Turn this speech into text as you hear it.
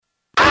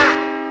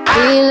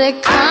Feel it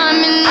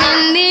coming in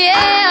the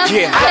air.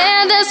 Yeah.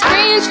 Hear the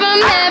screams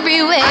from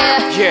everywhere.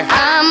 Yeah.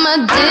 I'm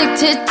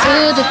addicted to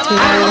the thrill.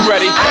 I'm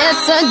ready.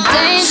 It's a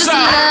dangerous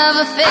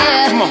love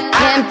affair. Come on.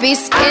 Can't be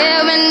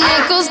scared when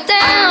it goes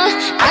down.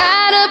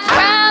 Got a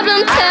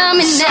problem? Tell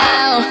me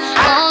now.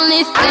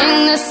 Only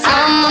thing that's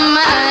on my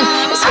mind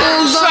is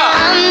who's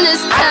gonna run this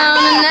town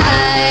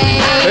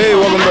tonight. Hey,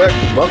 welcome back.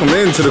 Welcome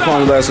into the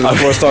Kwamie Lassiter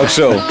Sports Talk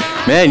Show.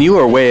 Man, you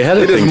are way ahead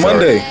of things. It is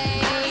Monday.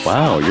 Already.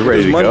 Wow, you're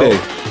ready to Monday.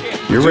 go.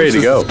 You're ready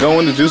to go. The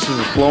going, the juices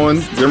is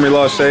flowing. Jeremy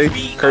Lachey,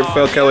 Kurt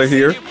Feldkeller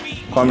here.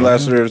 Kwamie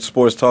Lassiter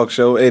Sports Talk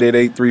Show.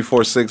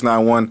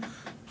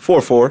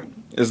 888-346-9144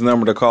 is the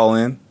number to call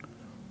in.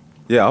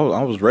 Yeah,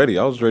 I was ready.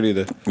 I was ready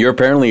to. You're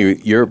apparently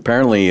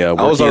working I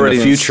was already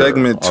in the future in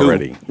segment 2.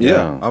 already.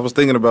 Yeah, I was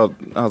thinking about.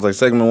 I was like,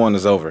 segment 1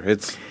 is over.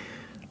 It's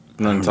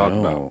nothing to talk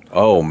about.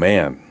 Oh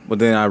man, But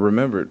then I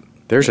remembered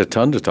there's a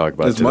ton to talk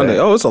about it's today. Monday.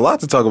 Oh, it's a lot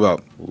to talk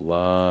about.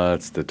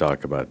 Lots to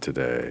talk about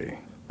today.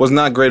 Was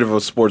not great of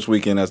a sports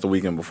weekend as the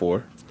weekend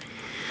before.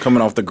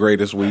 Coming off the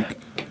greatest week.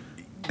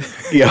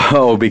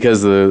 Yeah,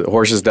 because the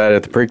horses died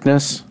at the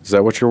Preakness? Is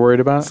that what you're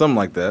worried about? Something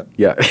like that.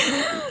 Yeah.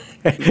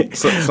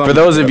 Something For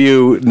those like of that.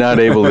 you not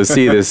able to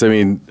see this, I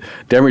mean,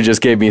 Demery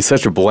just gave me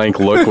such a blank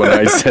look when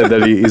I said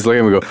that. He's looking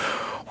at me and go,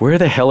 where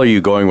the hell are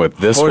you going with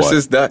this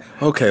Horses one? died.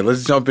 Okay,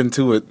 let's jump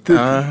into it.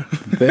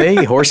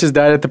 Horses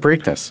died at the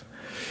Preakness.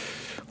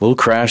 Little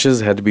crashes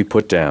had to be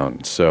put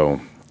down.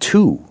 So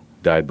 2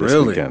 died this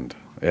Really? weekend.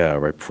 Yeah,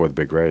 right before the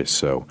big race.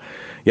 So,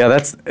 yeah,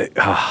 that's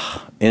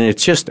and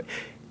it's just.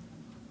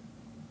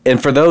 And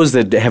for those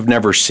that have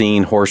never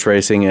seen horse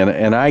racing,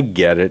 and I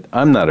get it,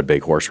 I'm not a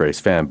big horse race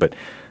fan, but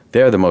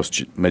they're the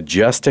most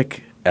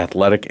majestic,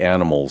 athletic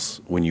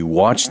animals. When you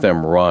watch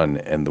them run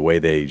and the way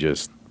they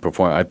just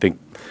perform, I think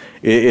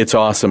it's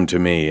awesome to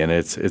me, and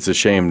it's a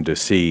shame to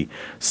see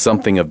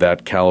something of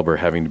that caliber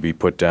having to be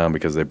put down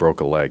because they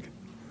broke a leg.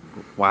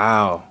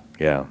 Wow.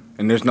 Yeah.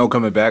 And there's no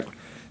coming back.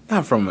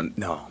 Not from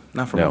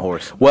a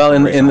horse. Well,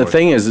 and Racing the horse.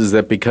 thing is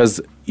that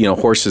because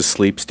horses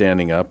sleep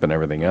standing up and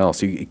everything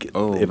else,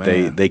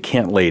 if they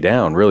can't lay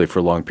down really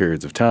for long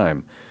periods of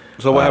time.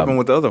 So what happened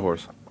with the other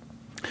horse?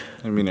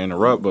 I mean to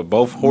interrupt, but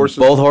both horses.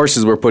 Both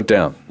horses were put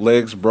down.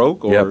 Legs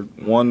broke, or Yep.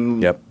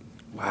 one. Yep.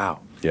 Wow.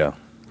 Yeah,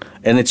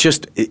 and it's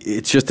just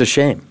a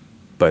shame,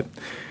 but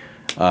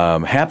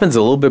happens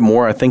a little bit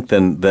more, I think,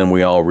 than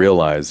we all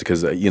realize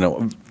because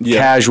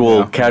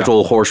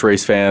casual horse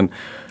race fan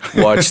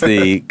watch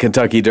the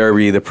Kentucky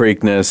Derby, the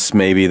Preakness,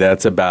 maybe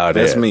that's about it.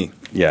 That's me.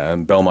 Yeah,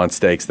 and Belmont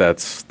Stakes,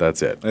 that's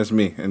it. That's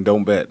me, and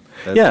don't bet.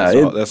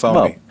 That's all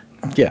well, me.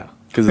 Yeah,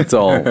 because it's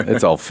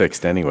all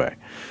fixed anyway.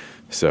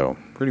 So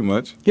Pretty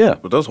much. Yeah.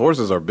 But those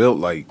horses are built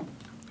like.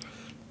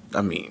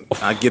 I mean,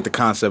 I get the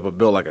concept of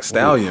built like a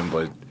stallion,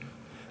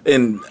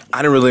 and I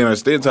didn't really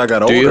understand until I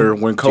got older.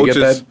 When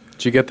coaches,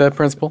 Did you get that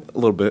principle? a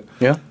little bit.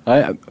 Yeah,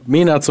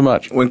 me not so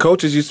much. When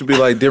coaches used to be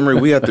like,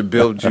 Demery, we have to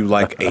build you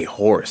like a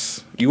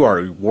horse. You are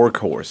a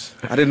workhorse.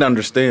 I didn't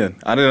understand.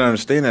 I didn't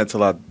understand that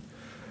until I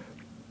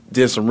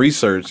did some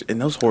research.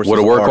 And those horses What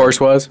a workhorse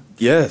was?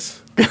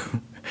 Yes.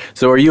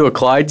 So are you a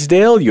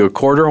Clydesdale? You a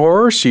quarter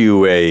horse?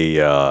 You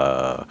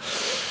a,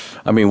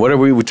 what are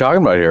we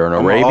talking about here? An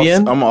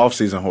Arabian? I'm an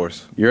off-season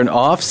horse. You're an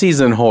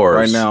off-season horse.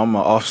 Right now, I'm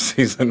an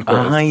off-season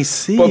horse. I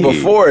see. But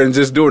before, and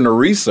just doing the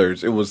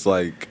research, it was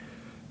like,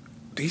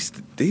 these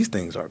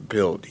things are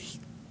built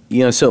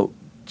So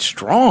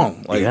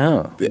strong. Like,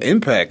 Yeah. the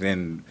impact.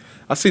 And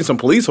I've seen some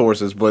police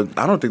horses, but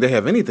I don't think they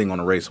have anything on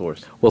a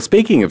racehorse. Well,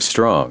 speaking of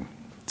strong,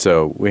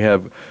 so we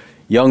have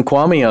young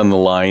Kwamie on the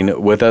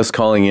line with us,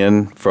 calling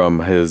in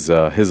from his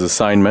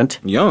assignment.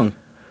 Young.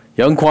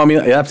 Young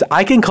Kwamie,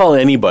 I can call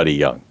anybody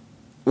young.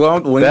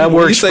 Well, when That you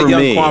works say for young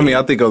me. Kwamie,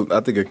 I think of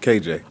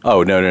KJ.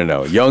 Oh,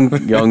 no. Young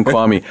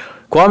Kwamie.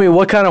 Kwamie,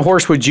 what kind of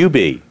horse would you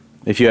be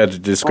if you had to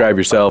describe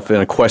yourself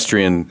in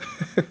equestrian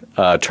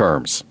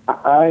terms?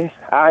 I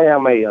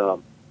am a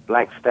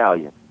black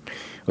stallion.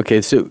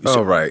 Okay, so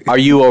Oh, right. are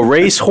you a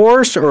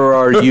racehorse or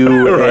are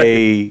you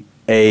Right.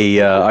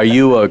 are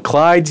you a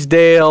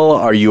Clydesdale?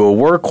 Are you a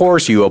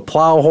workhorse? Are you a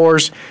plow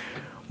horse?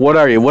 What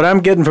are you? What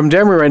I'm getting from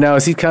Demery right now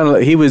is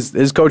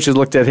his coaches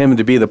looked at him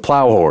to be the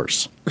plow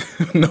horse,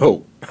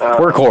 No.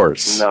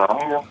 workhorse.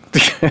 No,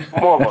 I'm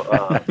more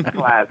of a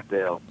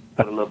Clydesdale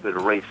with a little bit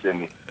of race in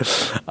me.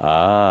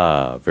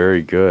 Ah,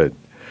 very good.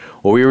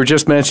 Well, we were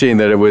just mentioning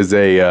that it was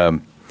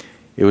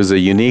a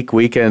unique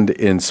weekend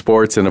in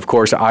sports, and of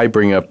course, I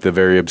bring up the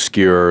very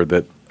obscure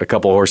that a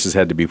couple horses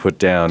had to be put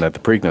down at the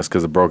Preakness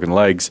because of broken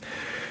legs,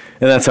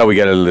 and that's how we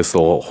got into this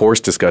little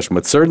horse discussion.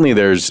 But certainly,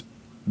 there's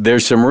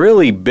some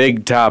really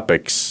big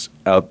topics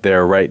out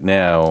there right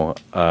now,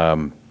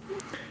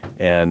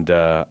 and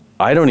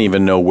I don't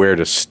even know where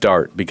to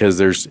start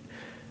because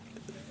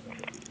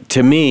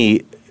to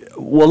me,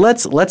 well,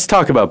 let's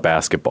talk about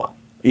basketball.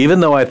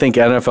 Even though I think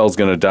NFL is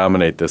going to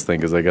dominate this thing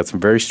because I got some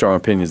very strong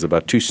opinions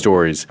about 2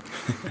 stories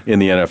in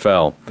the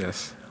NFL.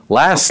 Yes.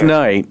 Last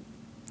night,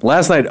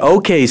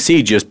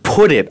 OKC just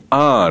put it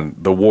on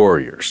the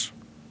Warriors.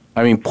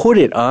 I mean, put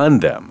it on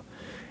them.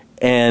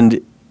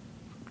 And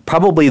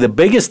probably the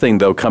biggest thing,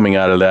 though, coming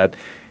out of that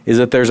is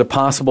that there's a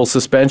possible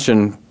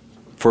suspension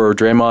for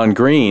Draymond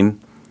Green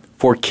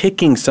for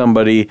kicking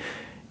somebody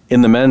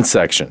in the men's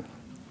section.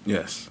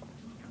 Yes.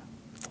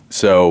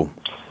 So,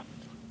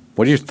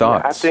 what are your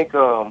thoughts? I think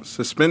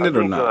suspended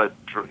or not?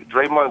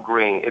 Draymond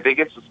Green, if they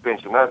get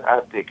suspension, I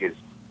think is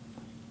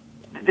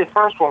the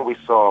first one we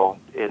saw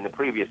in the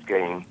previous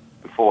game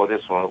before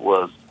this one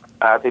was,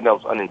 I think that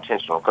was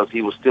unintentional because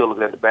he was still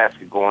looking at the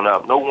basket going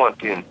up. No one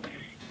can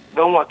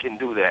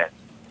do that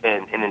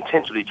and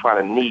intentionally try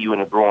to knee you in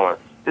the groin.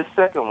 This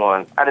second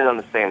one, I didn't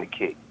understand the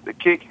kick. The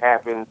kick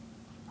happened.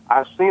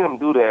 I've seen him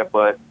do that,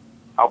 but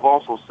I've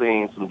also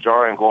seen some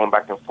jarring going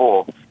back and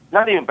forth.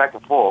 Not even back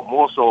and forth,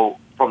 more so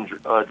from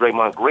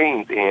Draymond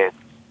Green's end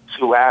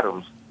to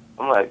Adams.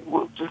 I'm like,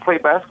 well, just play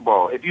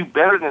basketball. If you're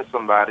better than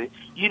somebody,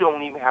 you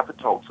don't even have to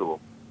talk to him.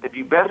 If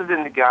you're better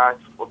than the guy,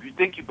 or if you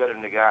think you're better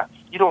than the guy,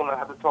 you don't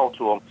have to talk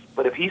to him.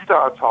 But if he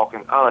starts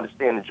talking, I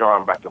understand the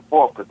jarring back and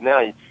forth because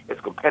now it's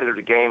competitive.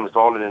 The game is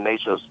all in the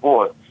nature of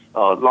sport.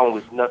 As long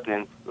as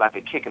nothing like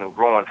a kick in the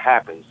groin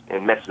happens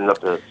and messing up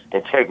the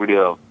integrity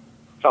of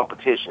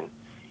competition.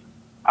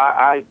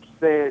 I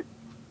said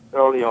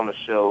early on the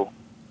show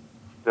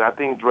that I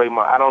think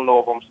Draymond, I don't know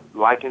if I'm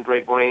liking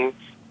Draymond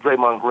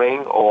Green,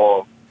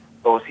 or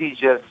is he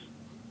just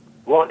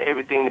want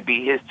everything to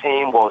be his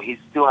team, or he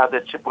still have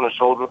that chip on his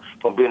shoulder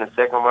from being a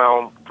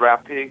second-round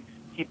draft pick.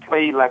 He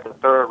played like a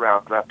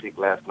third-round draft pick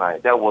last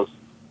night. That was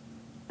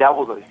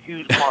a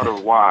huge part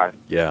of why.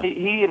 Yeah.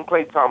 He and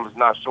Klay Thomas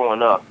not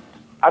showing up.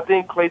 I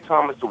think Klay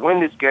Thomas, to win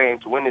this game,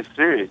 to win this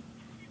series,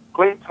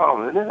 Klay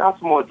Thomas, and then not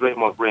some more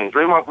Draymond Green.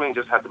 Draymond Green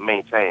just has to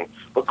maintain.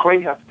 But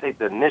Klay has to take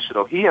the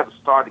initiative. He has to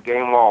start the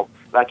game off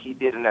like he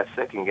did in that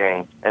second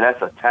game, and that's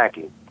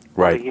attacking.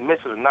 Right. Whether he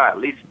misses it or not, at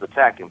least he's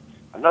attacking.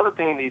 Another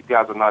thing these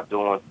guys are not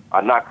doing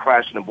are not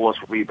crashing the boards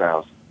for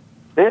rebounds.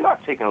 They're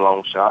not taking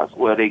long shots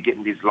where they're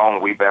getting these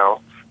long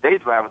rebounds. They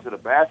driving to the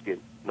basket.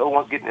 No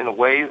one's getting in the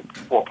way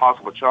for a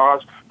possible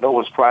charge. No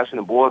one's crashing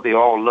the board. They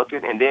all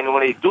looking. And then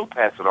when they do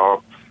pass it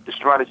off, the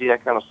strategy I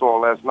kind of saw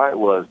last night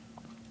was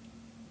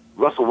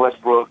Russell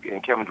Westbrook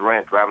and Kevin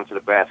Durant driving to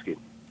the basket.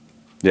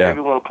 Yeah.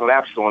 Everyone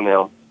collapsed on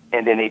them,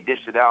 and then they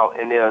dished it out.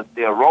 And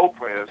their role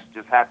players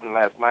just happened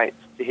last night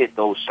to hit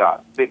those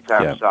shots,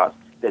 big-time shots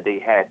that they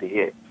had to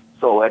hit.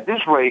 So at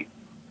this rate,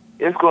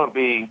 it's going to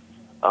be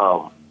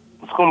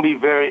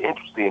very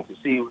interesting to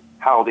see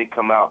how they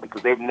come out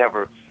because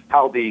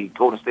how the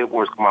Golden State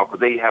Warriors come out because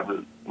they have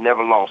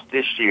never lost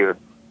this year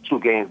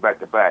 2 games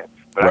back-to-back.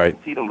 But I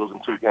can see them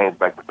losing 2 games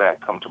back-to-back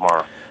come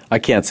tomorrow. I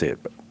can't see it,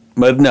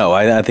 but no,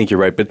 I think you're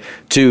right. But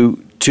to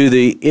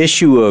the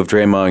issue of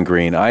Draymond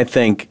Green, I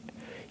think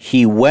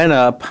he went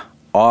up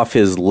off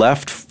his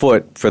left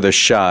foot for the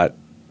shot,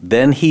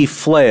 then he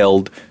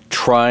flailed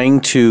trying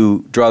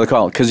to draw the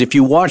call. Because if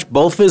you watch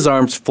both of his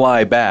arms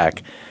fly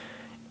back,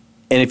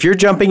 and if you're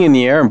jumping in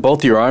the air and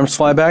both your arms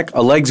fly back,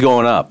 a leg's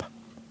going up.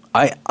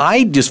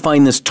 I just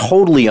find this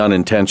totally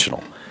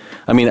unintentional.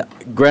 I mean,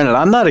 granted,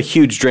 I'm not a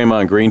huge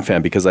Draymond Green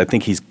fan because I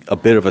think he's a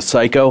bit of a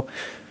psycho.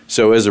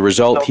 So as a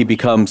result, he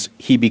becomes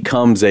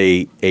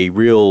a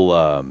real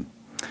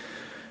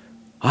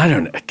I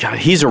don't know. God,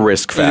 he's a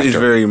risk factor. He's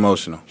very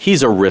emotional.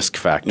 He's a risk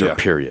factor.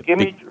 Period. Give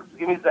me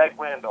Zach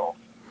Randolph.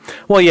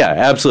 Well, yeah,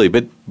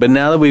 absolutely. But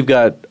now that we've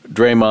got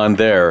Draymond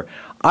there,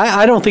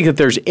 I don't think that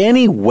there's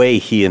any way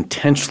he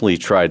intentionally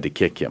tried to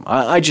kick him.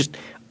 I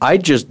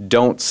just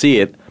don't see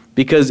it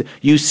because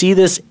you see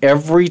this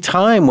every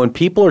time when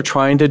people are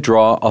trying to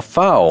draw a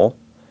foul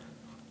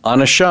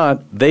on a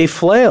shot, they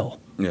flail.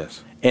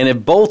 Yes. And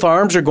if both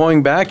arms are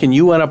going back and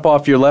you went up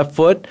off your left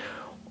foot,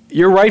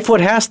 your right foot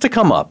has to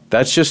come up.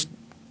 That's just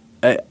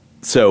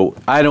so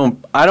I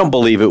don't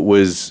believe it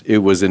was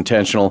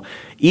intentional.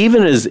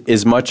 Even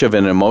as much of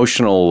an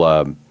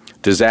emotional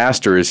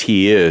disaster as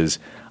he is,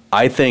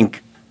 I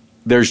think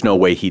there's no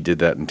way he did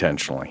that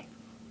intentionally.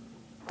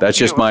 That's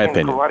just my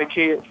opinion. Karate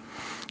Kid?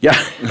 Yeah.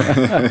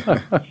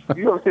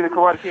 You ever see the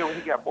Karate Kid when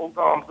he got both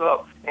arms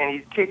up and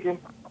he's kicking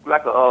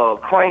like a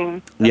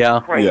crane?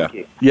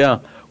 Kick. Yeah.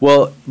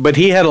 Well, but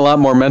he had a lot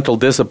more mental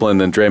discipline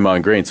than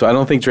Draymond Green, so I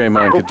don't think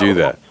Draymond could do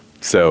that.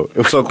 So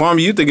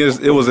Kwamie, you think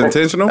it was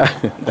intentional?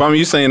 Kwamie,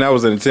 you saying that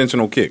was an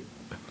intentional kick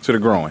to the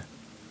groin?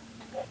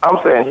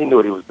 I'm saying he knew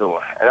what he was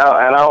doing,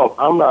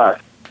 I'm not.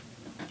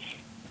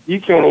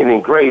 You can't even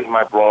graze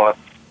my groin,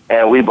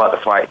 and we about to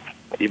fight.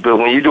 But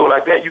when you do it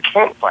like that, you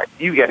can't fight.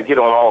 You got to get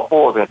on all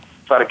fours and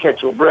try to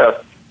catch your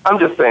breath. I'm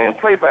just saying,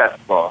 play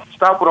basketball.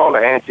 Stop with all the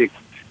antics.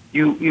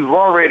 You've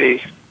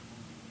already.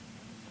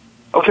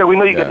 Okay, we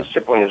know you got the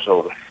chip on your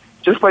shoulder.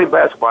 Just play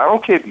basketball. I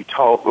don't care if you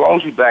talk, as long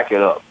as you back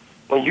it up.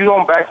 When you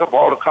don't back up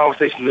all the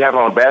conversations you have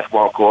on a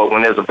basketball court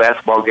when there's a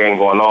basketball game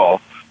going on,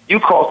 you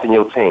costing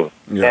your team.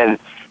 Yeah. And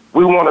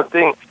we want to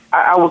think.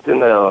 I was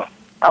in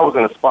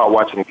a spot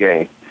watching the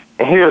game,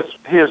 and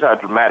here's how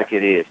dramatic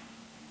it is.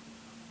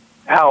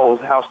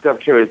 How Steph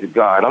Curry is the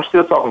guy. And I'm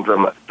still talking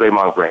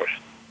Draymond Green.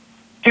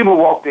 People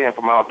walked in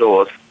from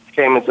outdoors,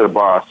 came into the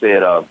bar,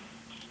 said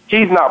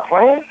he's not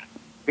playing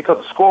because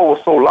the score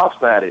was so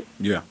lopsided.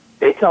 Yeah.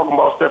 They talking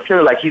about Steph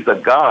Curry like he's a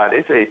god.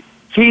 They say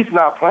he's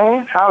not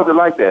playing. How is it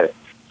like that?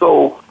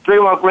 So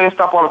Draymond Green,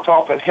 stop on the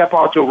top and help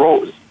out your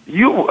roles.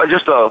 You are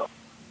just a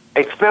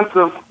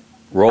expensive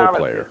Role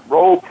player.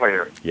 Role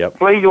player. Yep.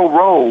 Play your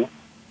role,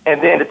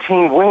 and then the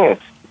team wins.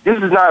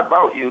 This is not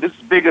about you. This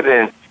is bigger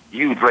than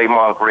you,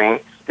 Draymond Green.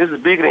 This is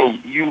bigger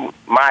than you,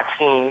 my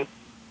team.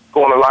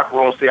 Go in the locker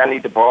room and say, I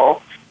need the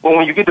ball. But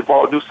when you get the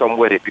ball, do something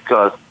with it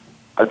because,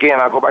 again,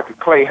 I go back to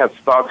Clay. He has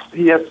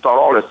to start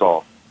all this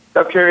off.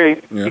 Steph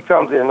Curry, he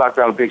comes in and knocks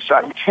down a big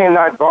shot. You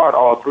cannot guard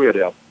all three of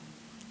them.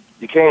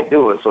 You can't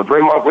do it. So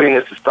Draymond Green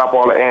needs to stop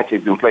all the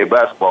antics and play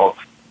basketball.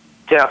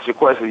 To answer your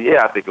question,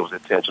 yeah, I think it was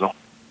intentional.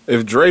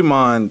 If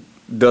Draymond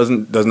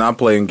does not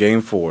play in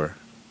Game 4,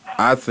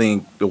 I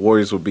think the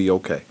Warriors will be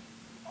okay.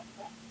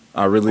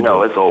 I really do.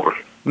 No, it's over.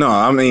 No,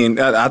 I mean,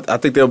 I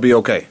think they'll be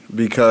okay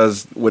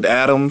because with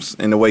Adams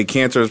and the way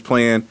Cantor is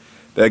playing,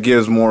 that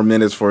gives more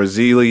minutes for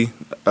Ezeli.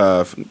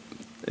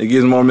 It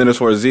gives more minutes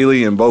for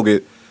Ezeli and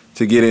Bogut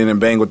to get in and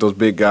bang with those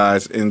big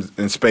guys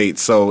in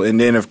spades. So, and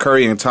then if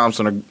Curry and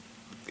Thompson and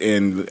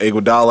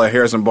Iguodala,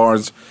 Harrison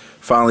Barnes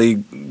finally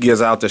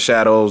gets out the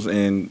shadows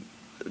and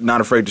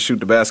not afraid to shoot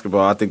the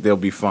basketball, I think they'll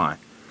be fine.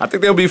 I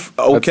think they'll be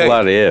okay. That's a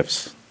lot of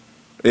ifs.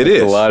 It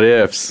is a lot of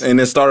ifs. And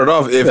it started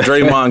off, if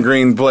Draymond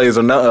Green plays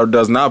or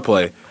does not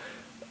play,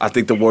 I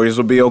think the Warriors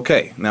will be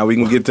okay. Now, we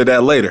can get to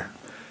that later.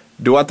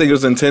 Do I think it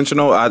was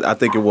intentional? I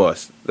think it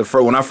was.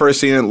 When I first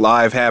seen it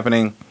live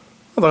happening,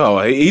 I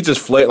thought, oh, he just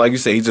flailed. Like you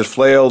said, he just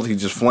flailed. He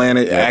just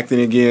flanted,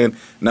 acting again,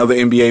 another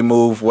NBA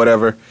move,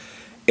 whatever.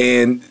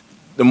 And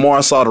the more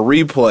I saw the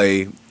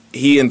replay,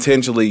 he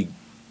intentionally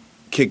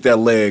kicked that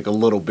leg a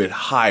little bit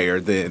higher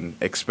than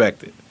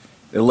expected.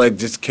 The leg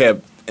just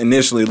kept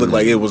initially looked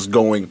like it was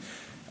going.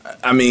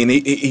 I mean,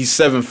 he's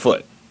 7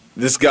 foot.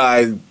 This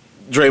guy,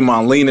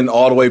 Draymond, leaning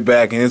all the way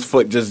back, and his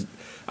foot just.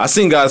 I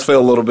seen guys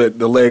fail a little bit.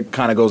 The leg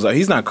kind of goes up.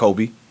 He's not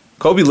Kobe.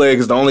 Kobe leg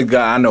is the only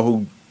guy I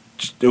know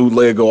who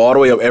leg go all the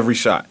way up every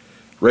shot.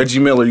 Reggie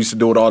Miller used to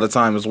do it all the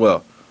time as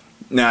well.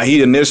 Now,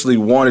 he initially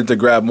wanted to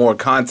grab more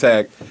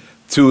contact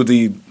to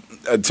the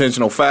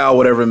intentional foul,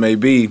 whatever it may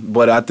be,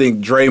 but I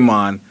think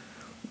Draymond,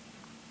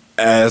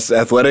 as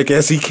athletic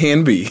as he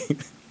can be,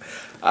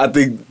 I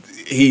think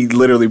he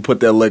literally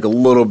put that leg a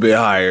little bit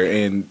higher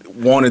and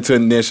wanted to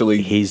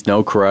initially. He's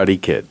no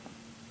Karate Kid.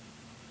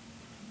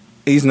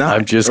 He's not.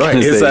 I'm just right.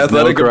 going to say his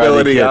athletic no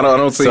ability. Kid. I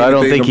don't see. So I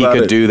don't think he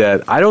could it. do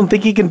that. I don't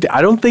think he can.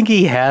 I don't think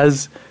he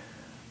has.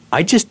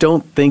 I just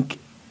don't think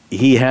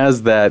he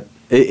has that.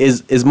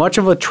 Is as much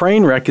of a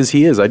train wreck as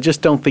he is. I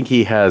just don't think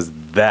he has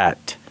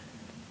that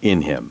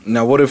in him.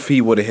 Now, what if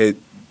he would have hit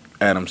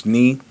Adams'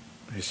 knee,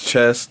 his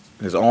chest,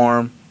 his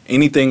arm,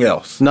 anything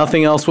else?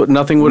 Nothing else would.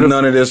 Nothing would have.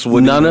 None of this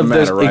would. None of matter,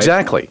 this. right?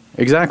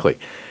 Exactly.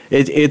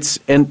 It's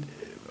and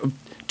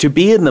to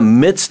be in the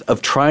midst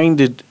of trying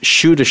to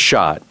shoot a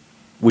shot,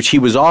 which he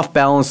was off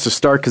balance to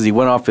start because he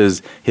went off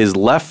his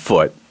left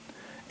foot,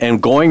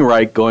 and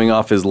going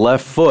off his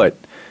left foot,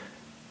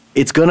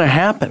 it's going to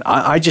happen.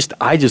 I just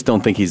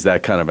don't think he's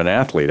that kind of an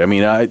athlete. I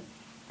mean, I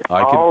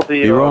could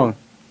be wrong.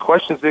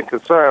 Questions and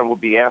concern will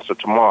be answered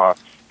tomorrow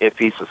if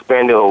he's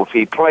suspended or if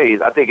he plays.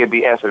 I think it'd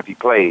be answered if he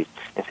plays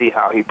and see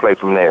how he plays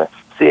from there.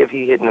 See if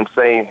he hitting them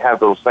have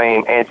those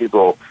same antics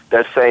or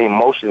that same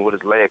motion with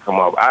his leg come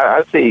up.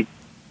 I see.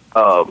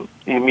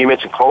 You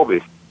mentioned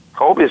Kobe.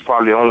 Kobe is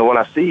probably the only one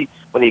I see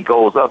when he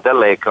goes up, that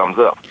leg comes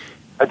up.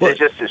 It's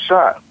just his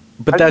shot.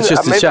 But that's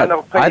just his shot. I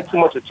never paid too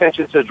much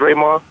attention to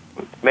Draymond.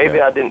 Maybe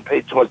I didn't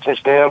pay too much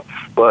attention to him,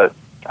 but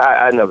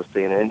I never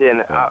seen it. And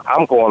then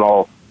I'm going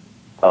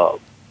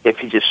off if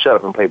he just shut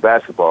up and play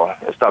basketball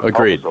and stop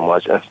talking so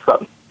much and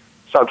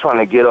stop trying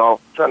to get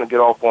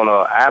off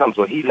on Adams,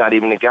 or he's not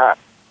even the guy.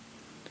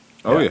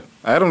 Oh yeah,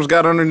 Adams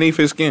got underneath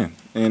his skin,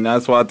 and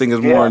that's why I think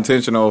it's more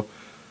intentional.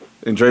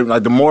 And Draymond,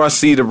 like the more I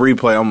see the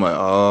replay, I'm like,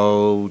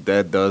 oh,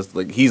 that does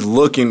he's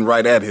looking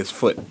right at his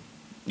foot.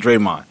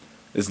 Draymond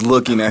is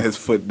looking at his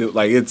foot,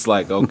 it's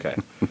like okay,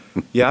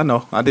 yeah, I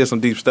know. I did some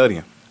deep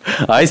studying.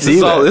 I see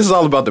that. This is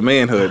all about the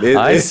manhood.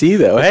 I see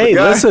that. Hey,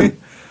 listen,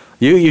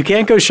 you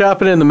can't go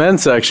shopping in the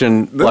men's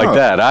section like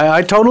that.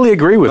 I totally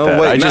agree with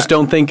that. I just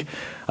don't think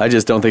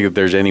that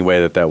there's any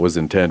way that was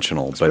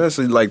intentional.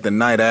 Especially like the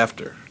night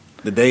after.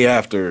 The day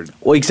after,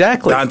 well,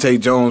 exactly. Dante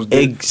Jones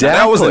did. Exactly.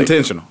 Now, that was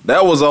intentional.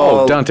 That was all.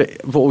 Oh, Dante.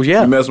 Well,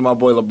 yeah. You mess with my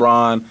boy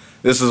LeBron.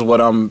 This is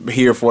what I'm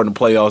here for in the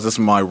playoffs. This is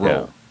my role.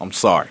 Yeah. I'm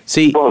sorry.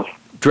 See,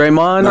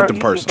 Draymond. Not the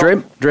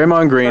person.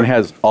 Draymond Green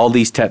has all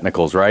these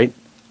technicals, right?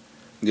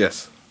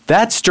 Yes.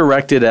 That's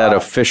directed at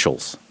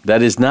officials.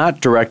 That is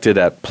not directed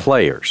at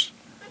players.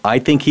 I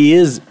think he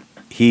is.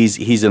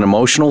 He's an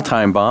emotional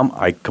time bomb.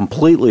 I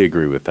completely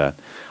agree with that.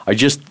 I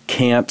just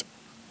can't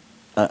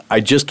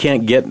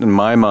get in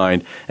my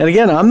mind. And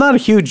again, I'm not a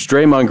huge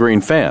Draymond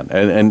Green fan,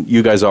 and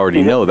you guys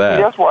already know that.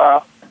 That's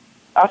why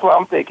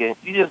I'm thinking.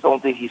 You just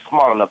don't think he's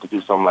smart enough to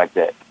do something like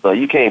that. So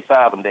you can't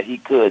fathom that he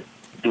could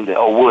do that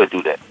or would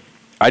do that.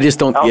 I just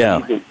don't.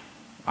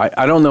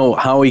 I don't know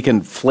how he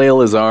can flail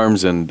his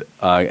arms, and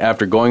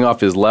after going off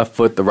his left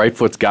foot, the right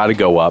foot's got to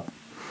go up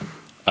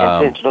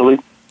intentionally.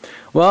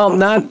 Well,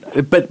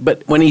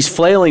 but when he's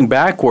flailing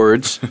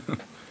backwards,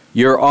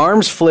 your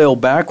arms flail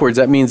backwards.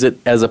 That means that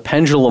as a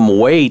pendulum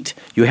weight,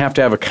 you have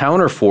to have a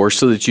counterforce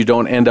so that you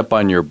don't end up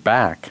on your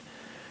back.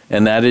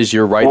 And that is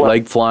your right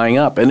leg flying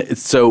up. And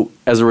so,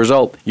 as a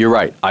result, you're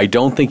right. I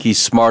don't think he's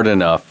smart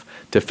enough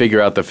to figure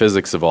out the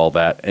physics of all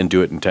that and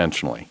do it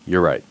intentionally.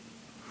 You're right.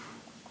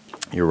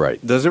 You're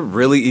right. Does it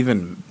really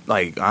even,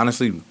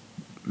 honestly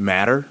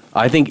matter?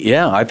 I think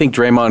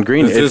Draymond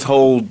Green,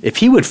 if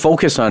he would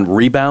focus on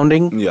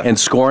rebounding and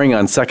scoring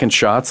on second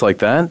shots like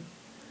that,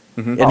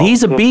 and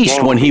he's a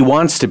beast when he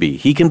wants to be.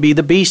 He can be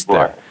the beast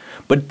there.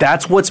 But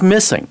that's what's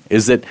missing,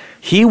 is that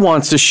he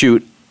wants to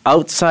shoot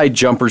outside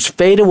jumpers,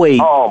 fade away,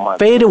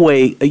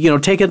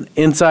 take it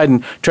inside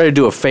and try to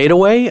do a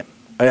fadeaway.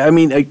 I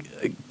mean,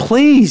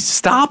 please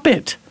stop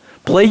it.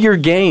 Play your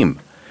game.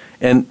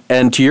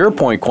 And to your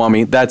point,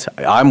 Kwamie,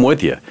 I'm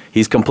with you.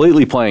 He's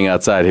completely playing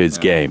outside his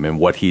game and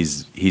what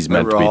he's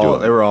meant to be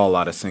doing. They were all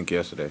out of sync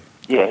yesterday.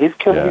 Yeah, he's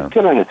killing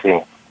the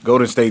team.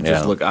 Golden State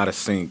just looked out of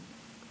sync.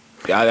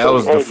 That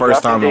was the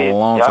first time in a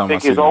long time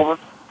I've seen it. Over?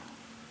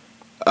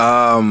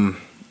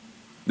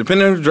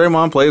 Depending on if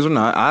Draymond plays or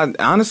not,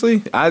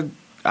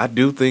 I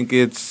do think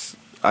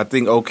I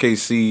think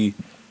OKC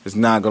is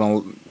not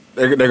gonna.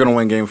 They're gonna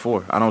win Game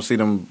 4. I don't see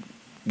them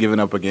giving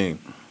up a game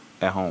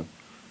at home.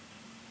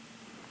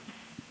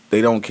 They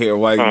don't care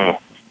why.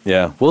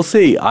 Yeah, we'll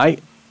see. I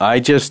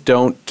just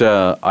don't.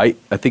 I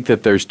think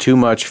that there's too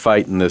much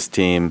fight in this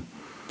team,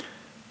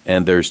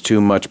 and there's too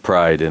much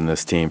pride in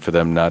this team for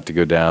them not to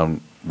go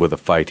down with a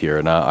fight here.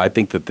 And I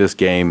think that this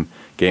Game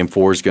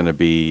 4 is going to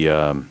be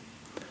a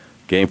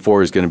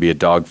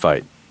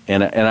dogfight.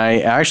 And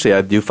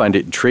I do find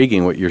it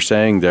intriguing what you're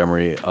saying,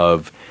 Demery,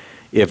 of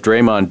if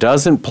Draymond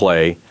doesn't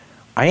play,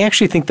 I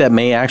actually think that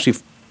may actually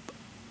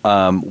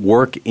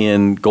work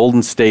in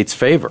Golden State's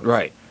favor.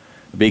 Right.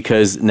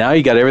 Because now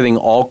you got everything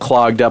all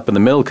clogged up in the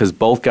middle because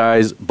both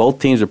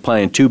teams are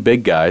playing two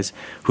big guys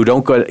who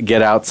don't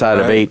get outside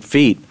of 8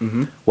 feet.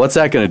 Mm-hmm. What's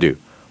that going to do?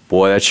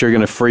 Boy, that's sure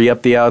going to free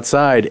up the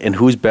outside. And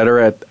who's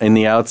better in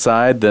the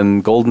outside than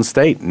Golden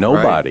State?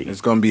 Nobody. Right.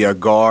 It's going to be a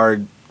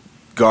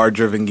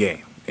guard-driven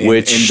game.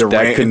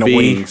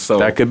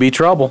 That could be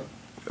trouble.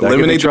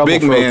 Eliminate the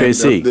big man.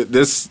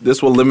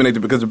 This will eliminate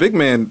because the big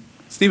man,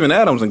 Steven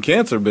Adams and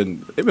Cancer,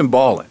 they've been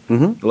balling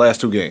the last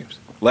 2 games.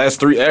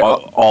 Last 3,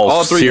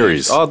 all 3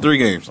 series, games, all 3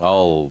 games.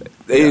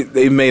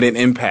 They made an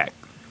impact.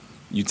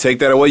 You take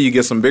that away, you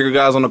get some bigger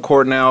guys on the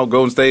court now.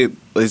 Golden State,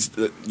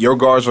 your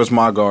guards versus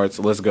my guards.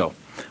 Let's go.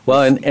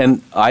 Well,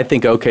 and I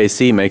think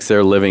OKC makes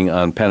their living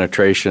on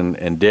penetration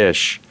and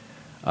dish,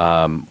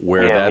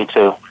 me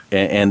too.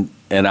 And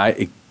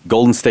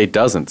Golden State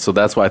doesn't. So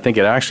that's why I think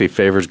it actually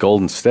favors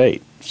Golden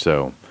State.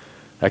 So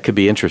that could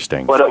be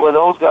interesting. But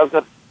those guys,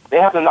 they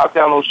have to knock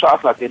down those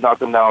shots like they knocked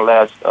them down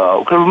last.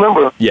 Because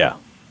remember,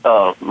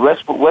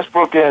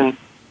 Westbrook and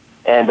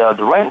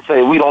Durant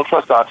say we don't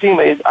trust our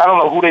teammates. I don't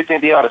know who they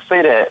think they ought to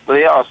say that, but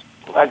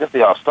I guess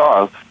they are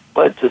stars.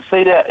 But to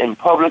say that in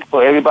public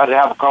for everybody to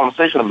have a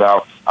conversation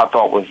about, I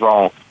thought was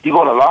wrong. You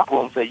go in the locker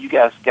room and say, you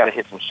guys got to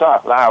hit some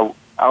shots.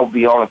 I would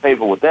be all in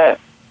favor with that.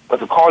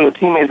 But to call your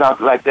teammates out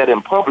like that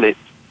in public,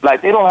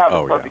 like they don't have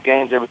perfect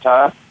games every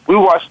time. We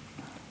watched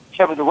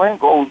Kevin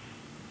Durant go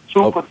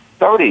 2 for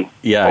 30.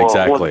 Yeah,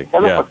 exactly.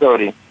 7 for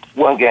 30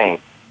 one game.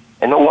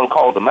 And no one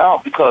called him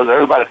out because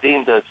everybody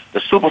deemed the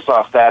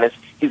superstar status,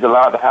 he's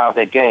allowed to have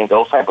that game,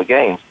 those type of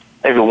games,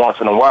 every once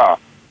in a while.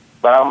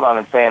 But I'm not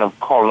a fan of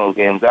calling those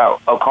games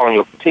out, or calling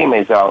your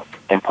teammates out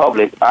in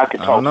public. I can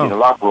talk to you in the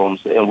locker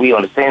rooms, and we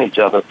understand each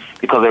other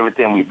because of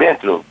everything we've been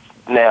through.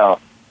 Now,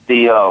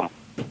 the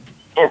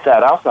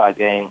inside-outside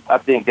game, I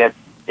think that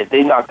if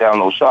they knock down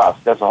those shots,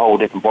 that's a whole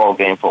different ball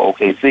game for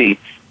OKC,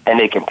 and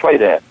they can play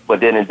that.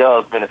 But then it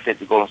does benefit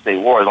the Golden State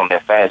Warriors on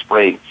that fast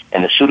break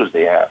and the shooters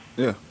they have.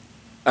 Yeah.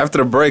 After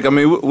the break,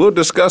 we'll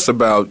discuss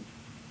about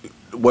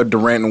what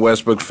Durant and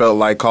Westbrook felt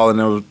like calling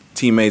those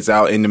teammates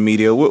out in the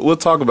media. We'll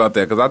talk about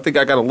that because I think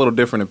I got a little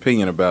different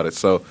opinion about it.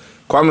 So,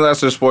 Kwamie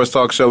Lassiter Sports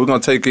Talk Show. We're going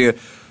to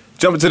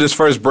jump into this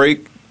first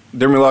break.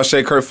 Demery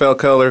Lachey, Kurt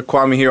Feldkeller,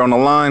 Kwamie here on the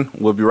line.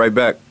 We'll be right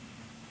back.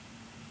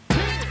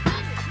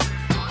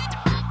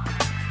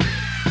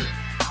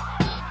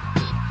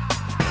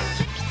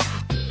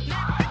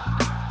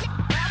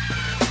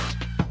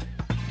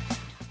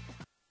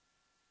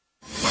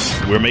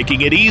 We're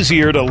making it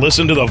easier to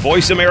listen to the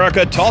Voice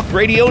America Talk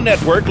Radio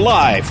Network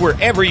live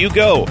wherever you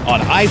go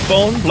on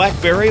iPhone,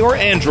 BlackBerry, or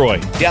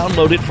Android.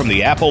 Download it from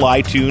the Apple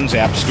iTunes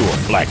App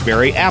Store,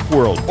 BlackBerry App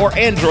World, or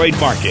Android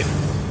Market.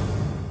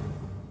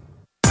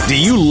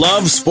 Do you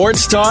love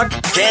sports talk?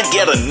 Can't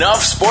get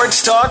enough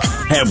sports talk?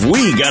 Have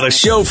we got a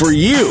show for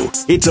you?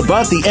 It's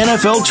about the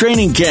NFL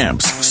training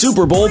camps,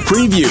 Super Bowl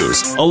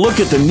previews, a look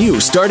at the new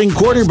starting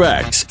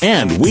quarterbacks,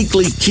 and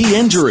weekly key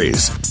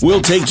injuries.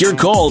 We'll take your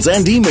calls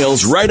and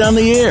emails right on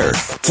the air.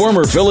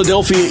 Former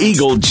Philadelphia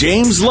Eagle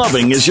James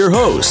Loving is your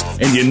host,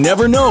 and you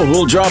never know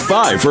who'll drop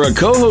by for a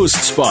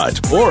co-host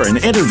spot or an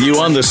interview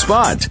on the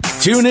spot.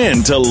 Tune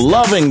in to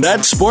Loving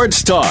That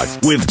Sports Talk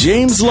with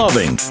James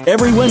Loving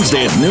every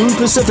Wednesday at noon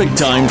Pacific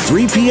Time,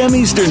 3 p.m.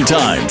 Eastern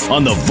Time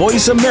on the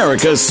Voice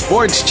America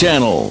Sports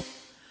Channel.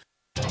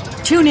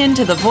 Tune in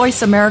to the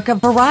Voice America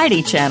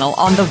Variety channel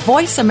on the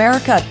Voice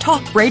America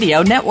Talk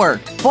Radio Network.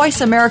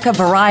 Voice America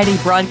Variety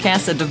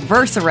broadcasts a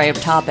diverse array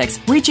of topics,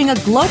 reaching a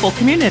global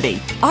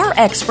community. Our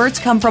experts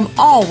come from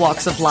all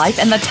walks of life,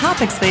 and the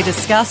topics they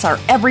discuss are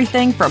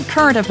everything from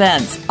current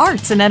events,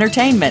 arts and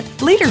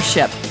entertainment,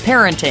 leadership,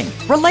 parenting,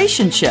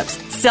 relationships,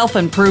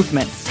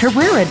 self-improvement,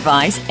 career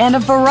advice, and a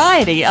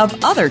variety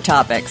of other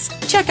topics.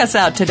 Check us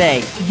out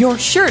today. You're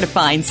sure to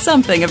find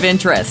something of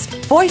interest.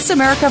 Voice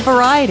America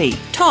Variety.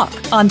 Talk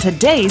on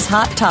today's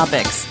hot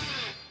topics.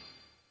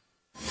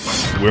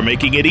 We're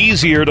making it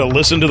easier to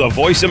listen to the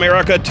Voice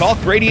America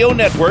Talk Radio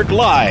Network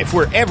live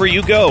wherever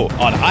you go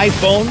on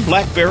iPhone,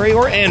 BlackBerry,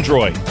 or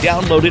Android.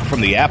 Download it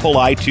from the Apple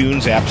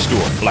iTunes App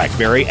Store,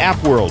 BlackBerry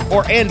App World,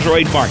 or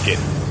Android Market.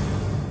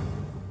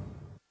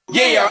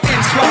 Yeah,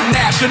 in slow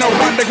national,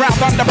 underground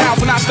thunderbounds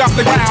when I stop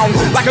the ground.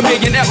 Like a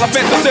million elephants,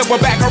 a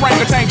silverback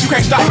orangutan, you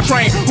can't stop a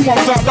train. Who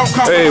wants some, don't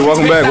come. Hey,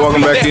 welcome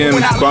back in.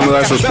 Kwamie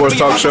Lassiter Sports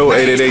Talk Show,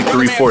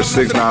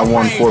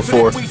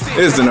 888-346-9144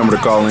 is the number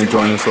to call in.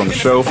 Join us on the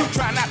show.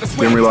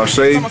 Demery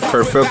Lachey,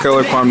 Kurt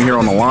Feldkeller, Kwamie here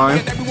on the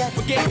line.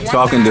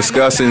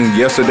 Discussing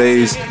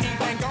yesterday's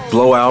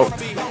blowout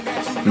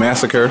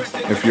massacre,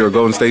 if you're a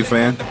Golden State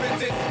fan.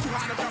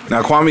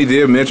 Now, Kwamie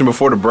did mention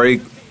before the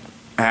break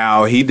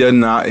how he did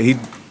not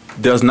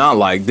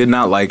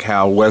like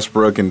how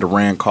Westbrook and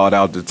Durant called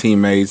out the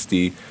teammates,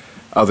 the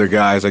other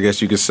guys, I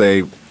guess you could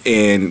say,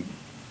 and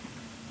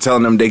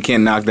telling them they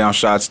can't knock down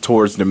shots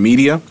towards the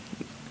media.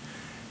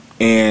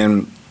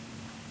 And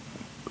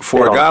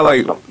for a guy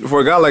like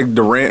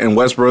Durant and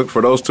Westbrook,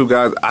 for those two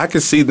guys, I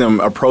could see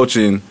them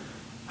approaching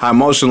how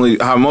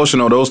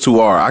emotional those two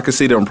are. I could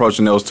see them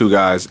approaching those two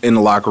guys in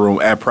the locker room,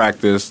 at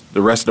practice,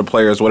 the rest of the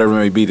players, whatever it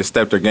may be, to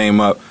step their game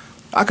up.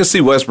 I could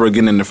see Westbrook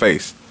getting in the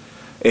face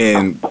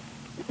and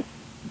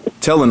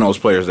telling those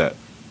players that,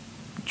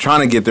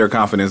 trying to get their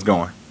confidence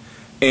going.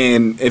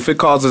 And if it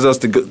causes us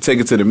to take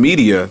it to the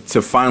media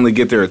to finally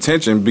get their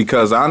attention,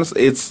 because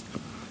honestly, it's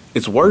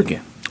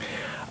working.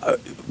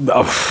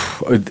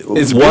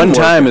 One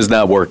time is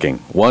not working.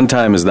 One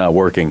time is not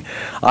working.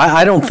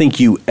 I don't think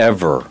you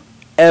ever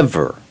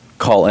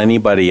call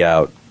anybody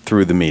out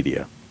through the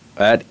media.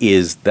 That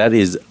is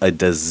a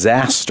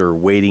disaster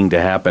waiting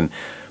to happen,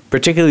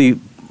 particularly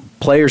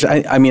players.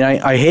 I mean,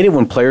 I hate it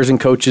when players and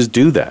coaches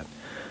do that.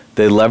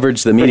 They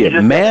leverage the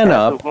media. Man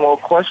up. More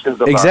questions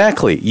about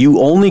exactly.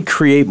 You only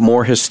create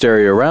more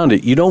hysteria around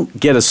it. You don't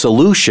get a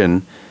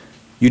solution.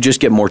 You just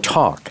get more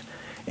talk.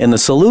 And the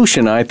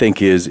solution, I think,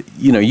 is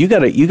you got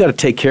to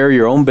take care of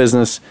your own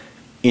business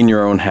in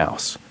your own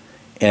house.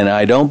 And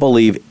I don't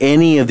believe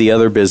any of the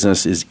other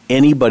business is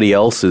anybody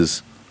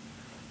else's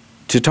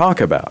to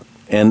talk about.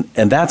 And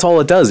that's all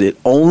it does. It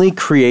only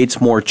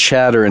creates more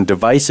chatter and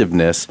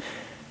divisiveness.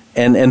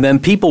 And then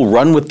people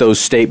run with those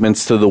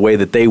statements to the way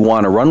that they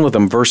want to run with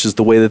them versus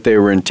the way that they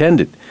were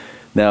intended.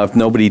 Now, if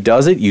nobody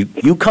does it,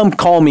 you come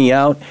call me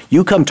out,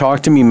 you come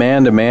talk to me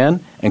man to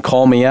man and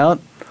call me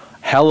out,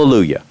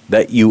 hallelujah,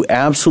 that you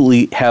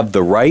absolutely have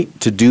the right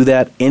to do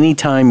that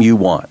anytime you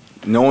want.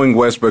 Knowing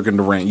Westbrook and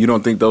Durant, you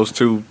don't think those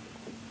two?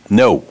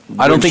 No,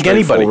 I don't think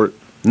anybody.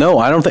 No,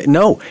 I don't think.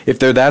 No, if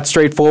they're that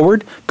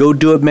straightforward, go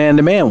do it man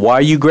to man. Why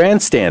are you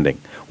grandstanding?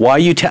 Why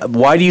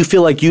do you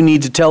feel like you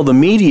need to tell the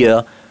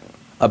media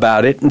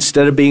about it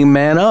instead of being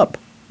man up?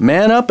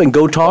 Man up and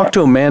go talk to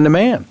them man to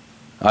man.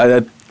 On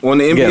the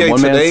NBA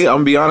today, I'm going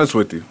to be honest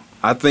with you.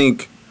 I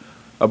think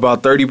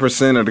about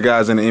 30% of the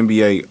guys in the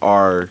NBA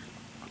are,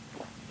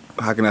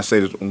 how can I say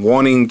this,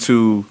 wanting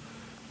to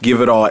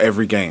give it all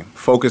every game,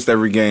 focused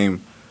every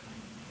game,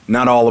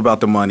 not all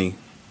about the money.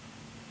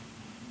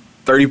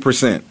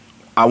 30%.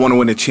 I want to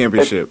win a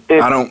championship.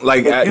 I don't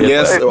like.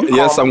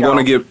 Yes, I'm going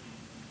to get.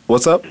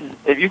 What's up?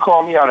 If you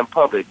call me out in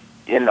public,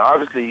 and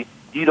obviously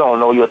you don't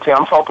know your team.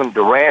 I'm talking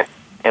Durant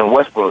and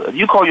Westbrook. If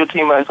you call your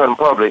teammates out in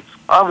public,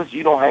 obviously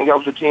you don't hang out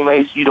with your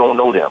teammates. You don't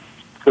know them,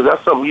 because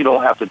that's something you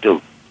don't have to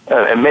do.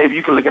 And maybe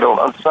you can look at it on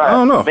the other side. I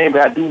don't know. Maybe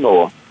I do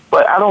know them,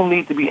 but I don't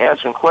need to be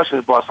answering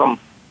questions about some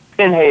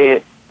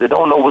pinhead that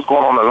don't know what's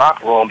going on in the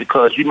locker room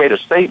because you made a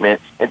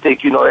statement and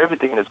think you know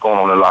everything that's going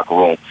on in the locker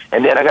room.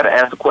 And then I got to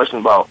answer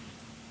questions about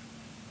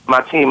my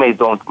teammates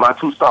my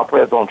two-star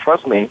players don't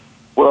trust me.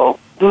 Well,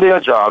 do their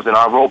jobs, and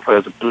our role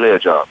players do their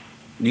job.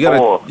 You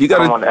got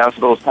to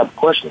answer those type of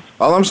questions.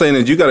 All I'm saying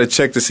is you got to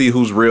check to see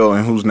who's real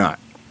and who's not.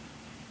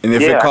 And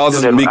if it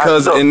causes,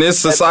 because in this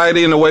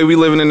society and the way we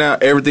live in it now,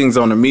 everything's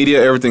on the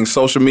media, everything's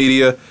social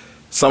media.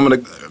 Some of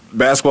the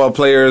basketball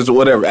players,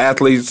 whatever,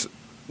 athletes,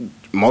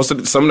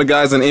 some of the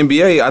guys in the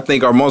NBA, I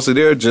think, are mostly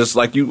there just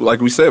like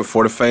we said,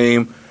 for the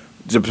fame,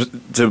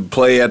 to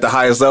play at the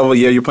highest level.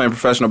 Yeah, you're playing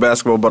professional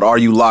basketball, but are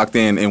you locked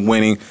in and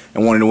winning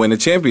and wanting to win a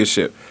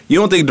championship? You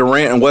don't think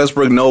Durant and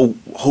Westbrook know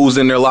who's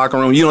in their locker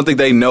room? You don't think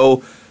they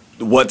know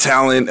what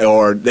talent,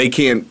 or they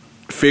can't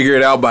figure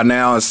it out by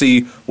now and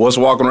see what's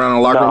walking around in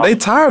the locker room? They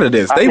tired of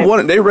this.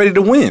 They ready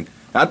to win.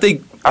 I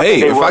think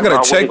Hey, if I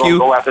gotta check you,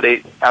 go after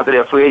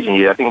their free agent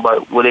year, I think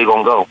about where they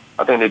gonna go.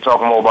 I think they're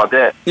talking more about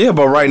that. Yeah,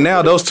 but right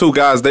now those two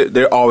guys,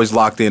 they're always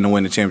locked in to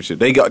win the championship.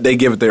 They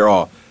give it their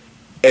all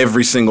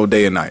every single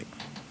day and night.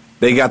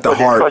 They got the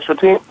heart.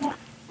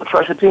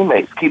 Trust your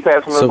teammates. Keep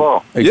passing the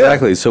ball.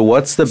 Exactly. Yeah. So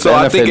what's the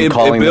benefit in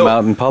calling them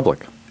out in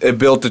public? It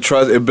built the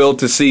trust. It built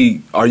to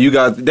see, are you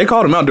guys? They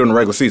called them out during the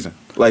regular season.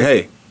 Like,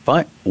 hey,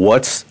 fine.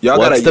 What's the Y'all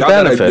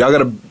benefit?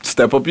 gotta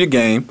step up your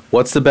game.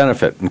 What's the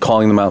benefit in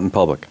calling them out in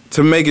public?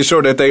 To making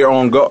sure that they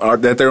are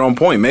that they're on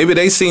point. Maybe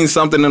they seen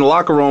something in the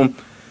locker room.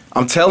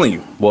 I'm telling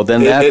you. Well,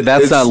 then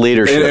that's not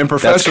leadership. In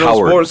professional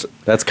sports,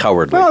 that's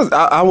cowardly. No,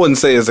 I wouldn't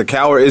say it's a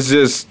coward.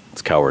 It's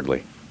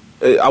cowardly.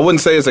 I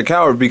wouldn't say it's a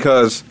coward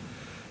because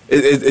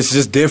it's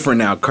just different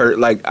now, Kurt.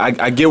 Like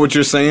I get what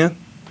you're saying.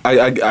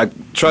 I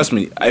trust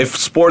me. If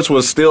sports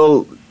was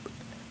still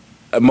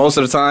most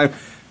of the time,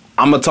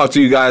 I'm gonna talk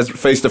to you guys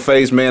face to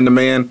face, man to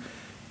man,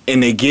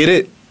 and they get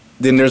it.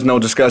 Then there's no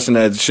discussion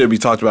that should be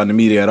talked about in the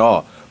media at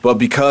all. But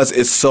because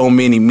it's so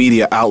many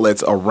media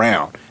outlets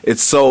around,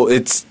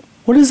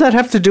 what does that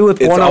have to do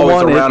with one-on-one? It's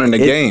always around in the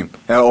game,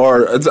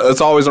 or it's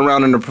always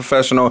around in the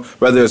professional,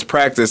 whether it's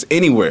practice,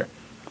 anywhere.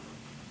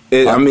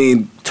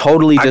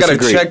 Totally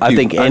disagree. I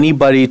think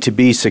anybody to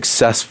be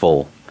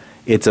successful,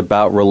 it's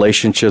about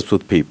relationships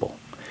with people.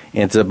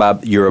 And it's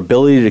about your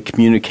ability to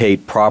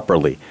communicate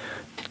properly.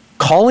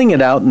 Calling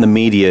it out in the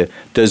media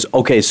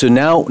so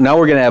now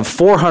we're going to have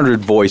 400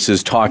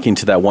 voices talking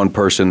to that one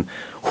person.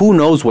 Who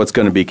knows what's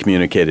going to be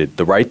communicated?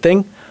 The right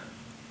thing?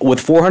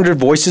 With 400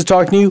 voices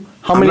talking to you,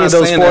 how many of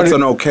those 400? I'm not saying that's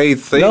an okay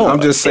thing. No,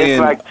 I'm just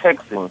saying.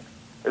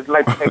 It's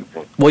like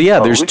texting. Well, yeah,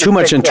 there's too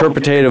much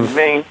interpretative.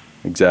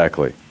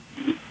 Exactly.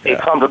 It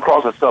comes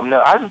across as something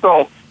else. I just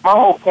don't. My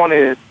whole point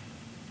is,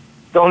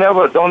 don't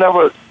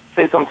ever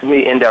say something to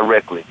me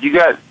indirectly.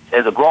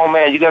 As a grown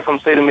man, you got something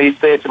to say to me,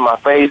 say it to my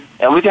face,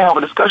 and we can have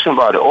a discussion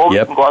about it, or we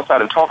can go outside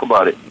and talk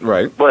about it.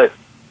 Right. But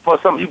for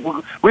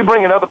we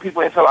bringing other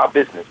people into our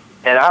business,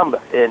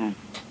 and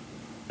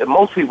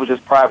most people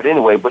just private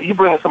anyway. But you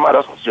bringing somebody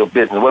else into your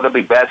business, whether it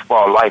be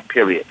basketball or life,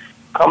 period.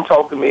 Come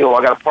talk to me, or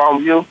I got a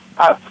problem with you.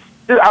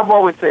 I've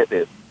always said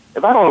this.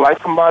 If I don't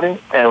like somebody,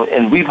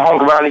 and we've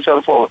hung around each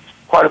other for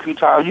quite a few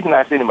times, you can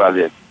ask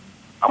anybody this.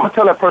 I'm going to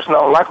tell that person I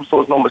don't like them so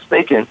there's no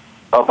mistaking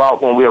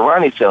about when we're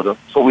around each other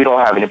so we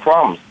don't have any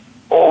problems.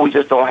 Or we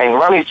just don't hang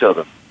around each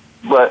other.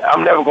 But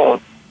I'm never going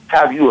to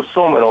have you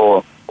assuming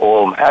or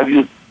have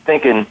you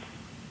thinking,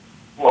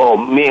 well,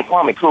 me and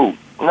Kwamie cool.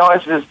 No,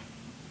 it's just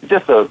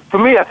for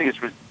me, I think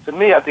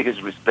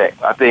it's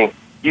respect. I think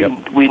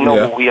we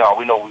know who we are.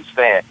 We know where we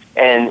stand.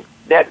 And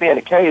that being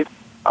the case,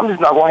 I'm just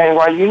not going to hang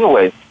around you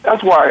anyway.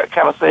 That's why I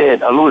kind of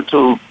alluded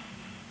to,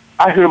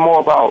 I hear more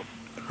about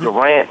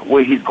Durant,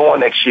 where he's going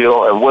next year,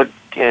 and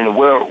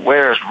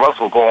where is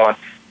Russell going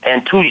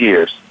in 2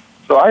 years.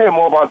 So I hear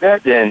more about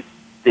that than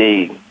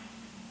the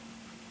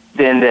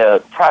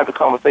private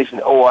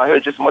conversation. Oh, I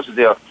heard just as much as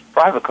their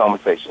private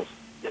conversations.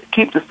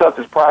 Keep the stuff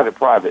that's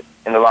private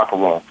in the locker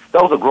room.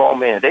 Those are grown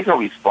men. They can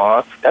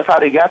respond. That's how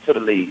they got to the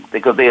league,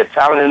 because they had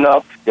talent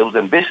enough, they was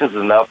ambitious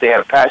enough, they had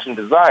a passion,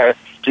 desire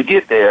to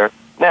get there.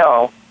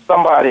 Now,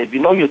 if you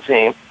know your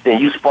team,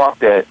 then you spark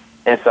that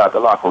inside the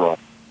locker room.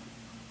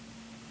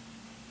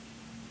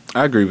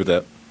 I agree with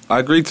that. I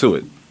agree to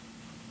it.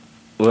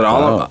 But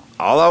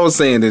all I was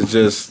saying is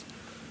just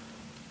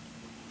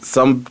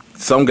some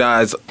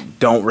guys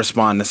don't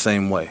respond the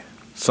same way.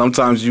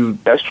 Sometimes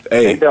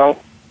they don't.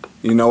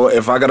 You know,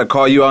 if I got to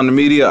call you out in the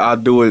media, I'll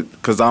do it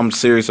because I'm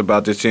serious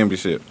about this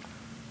championship.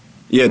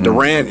 Yeah,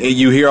 Durant,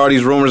 you hear all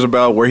these rumors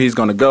about where he's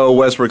going to go.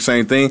 Westbrook,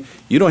 same thing.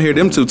 You don't hear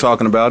them two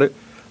talking about it.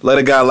 Let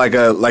a guy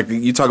like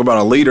you talk about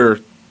a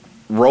leader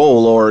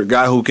role or a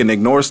guy who can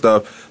ignore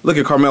stuff. Look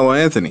at Carmelo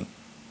Anthony.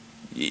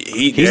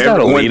 He's not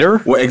a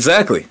leader. Well,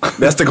 exactly.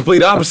 That's the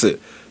complete opposite.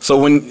 So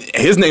when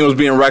his name was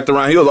being racked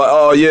around, he was like,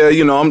 "Oh yeah,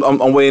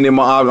 I'm weighing in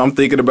I'm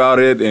thinking about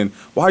it." And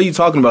why are you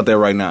talking about that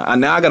right now?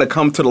 Now I got to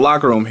come to the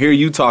locker room, hear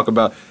you talk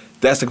about.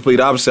 That's the complete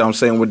opposite. I'm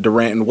saying with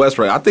Durant and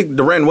Westbrook. I think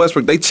Durant and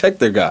Westbrook, they check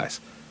their guys.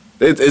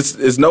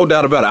 It's no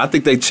doubt about it. I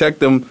think they check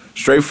them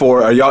straight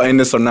for, are y'all in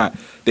this or not?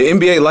 The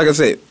NBA, like I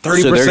said,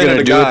 30% of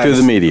the guys through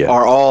the media.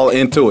 Are all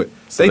into it.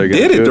 So they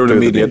did it through the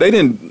media. They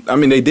didn't. I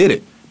mean, they did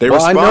it. They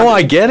responded. I know,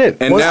 I get it.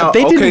 And now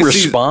they didn't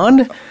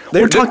respond.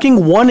 We're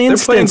talking one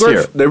instance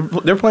here.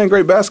 They're playing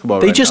great basketball.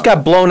 They just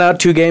got blown out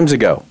 2 games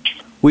ago.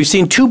 We've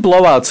seen 2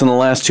 blowouts in the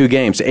last 2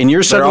 games, and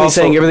you're suddenly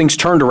saying everything's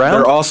turned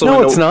around?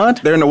 No, it's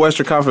not. They're in the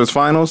Western Conference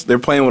Finals. They're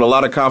playing with a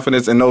lot of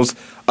confidence, and those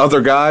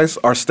other guys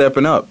are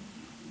stepping up.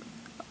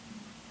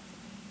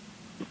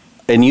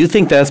 And you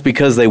think that's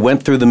because they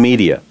went through the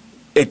media?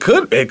 It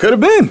could have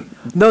been.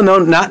 No,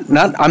 not.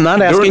 I'm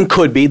not asking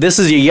could be. This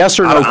is a yes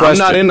or no question. I'm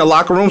not in the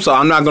locker room, so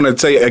I'm not going to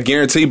tell you a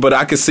guarantee. But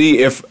I can see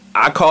if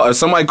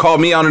somebody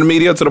called me out in the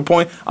media to the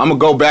point, I'm gonna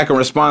go back and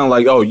respond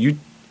like, "Oh, you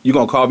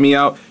gonna call me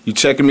out? You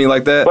checking me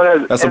like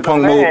that? That's a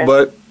punk move."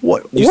 But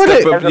you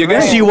step up your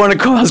game. So you want to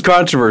cause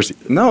controversy?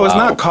 No, it's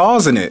not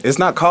causing it. It's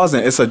not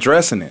causing it. It's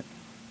addressing it.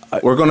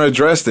 We're going to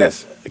address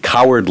this.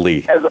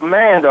 Cowardly. As a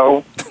man,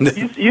 though,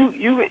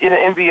 you in the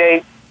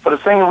NBA, for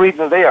the same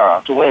reason they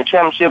are, to win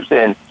championships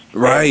and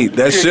right.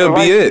 That should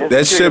be it.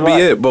 That should be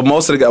it. But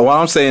most of the guys, what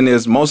I'm saying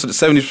is most of the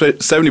 70%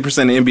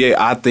 of the NBA,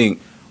 I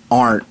think,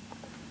 aren't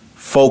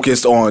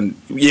focused on,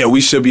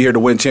 we should be here to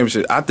win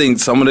championships. I think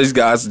some of these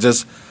guys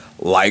just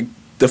like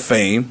the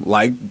fame,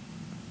 like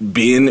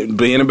being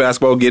in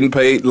basketball, getting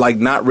paid, like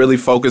not really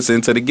focused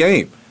into the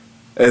game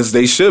as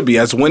they should be,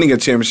 as winning a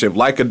championship,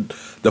 like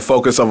the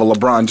focus of a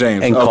LeBron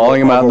James. And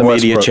calling him out in the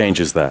media Westbrook.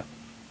 changes that.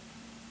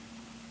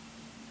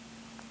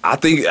 I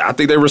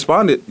think they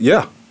responded.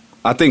 Yeah,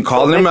 I think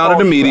calling him out of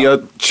the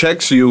media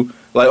checks you.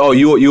 Like, oh,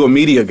 you a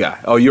media guy.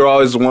 Oh, you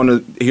always want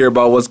to hear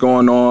about what's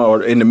going on,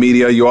 or in the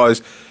media. You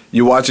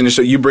watching the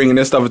show. You bringing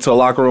this stuff into the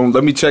locker room.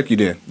 Let me check you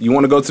then. You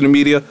want to go to the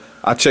media?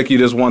 I'll check you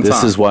this one time.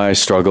 This is why I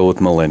struggle with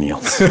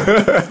millennials.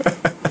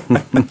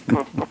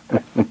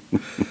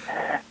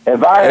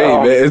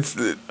 That's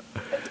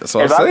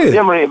what I'm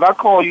saying. If I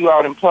call you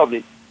out in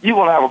public, you're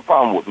going to have a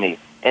problem with me.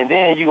 And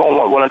then you're going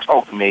to want to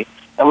talk to me.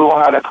 And we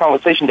won't have that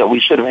conversation that we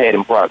should have had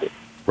in private.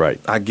 Right.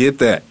 I get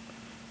that.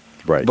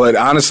 Right. But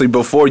honestly,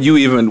 before you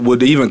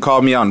would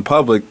call me out in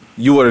public,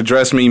 you would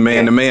address me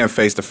man to man,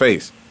 face to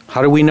face.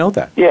 How do we know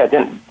that? Yeah,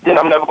 then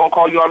I'm never going to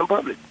call you out in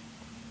public.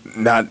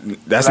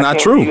 That's not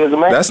true.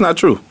 That's not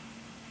true.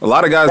 A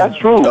lot of guys. That's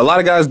true. A lot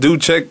of guys do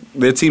check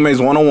their teammates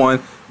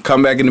one-on-one,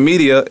 come back in the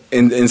media,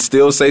 and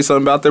still say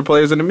something about their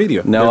players in the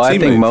media. No, I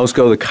think most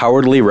go the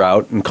cowardly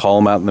route and call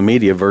them out in the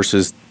media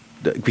versus.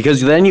 Because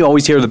then you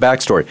always hear the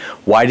backstory.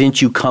 Why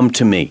didn't you come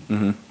to me,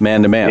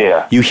 man to man?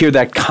 Yeah. You hear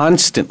that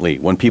constantly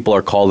when people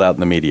are called out in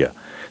the media.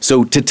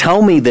 So to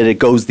tell me that it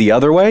goes the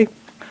other way,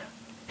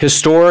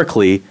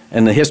 historically,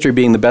 and the history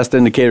being the best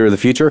indicator of the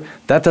future,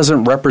 that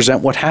doesn't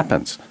represent what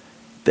happens.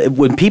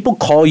 When people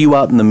call you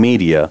out in the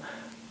media,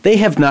 they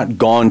have not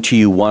gone to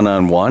you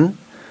one-on-one.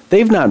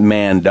 They've not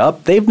manned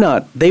up. They've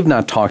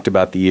not talked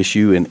about the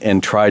issue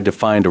and tried to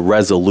find a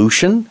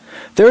resolution.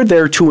 They're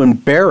there to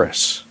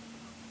embarrass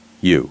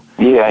you.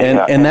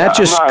 And that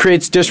just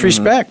creates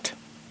disrespect.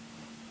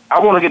 I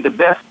want to get the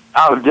best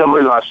out of them,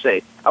 as I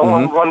say. I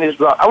want to run this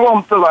route. I want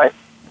them to feel like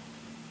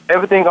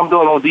everything I'm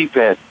doing on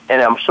defense,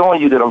 and I'm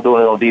showing you that I'm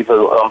doing it on defense,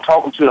 I'm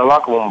talking to you in the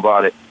locker room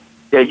about it,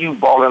 that you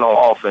balling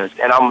on offense,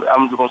 and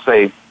I'm just going to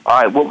say,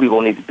 all right, what we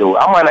going to need to do?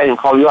 I might not even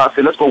call you out and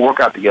say, let's go work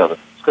out together,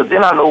 because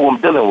then I know what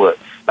I'm dealing with.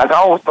 Like I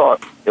always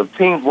thought, if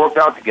teams work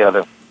out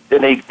together,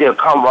 then they'll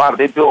come right,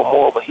 they build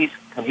more of a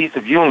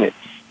cohesive unit.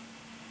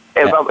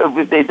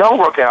 If they don't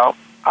work out,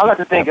 I like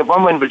to think if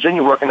I'm in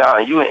Virginia working out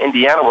and you in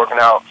Indiana working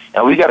out,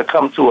 and we got to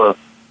come to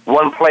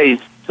one place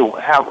to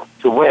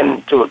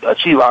win, to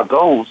achieve our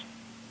goals,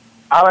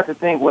 I like to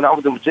think when I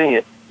was in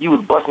Virginia, you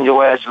was busting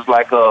your ass just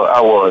like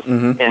I was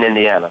in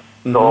Indiana.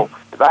 So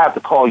if I have to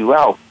call you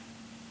out,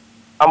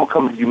 I'm going to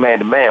come to you man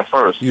to man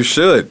first. You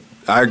should.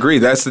 I agree.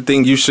 That's the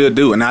thing you should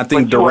do. And I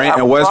think Durant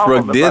and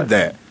Westbrook did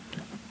that.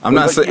 I'm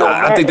not saying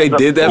I think they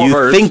did that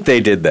first. You think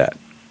they did that?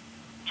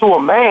 To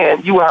a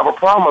man, you will have a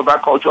problem if I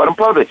called you out in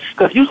public.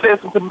 Because you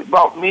said something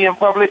about me in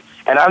public,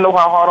 and I know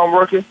how hard I'm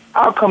working,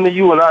 I'll come to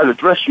you and I'll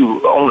address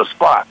you on the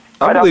spot.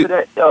 Right after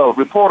that,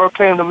 reporter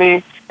came to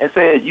me and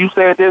said, you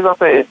said this. I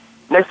said,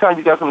 next time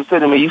you got something to say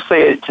to me, you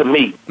say it to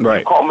me. Right.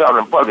 You call me out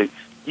in public.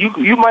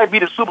 You might be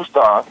the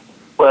superstar,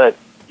 but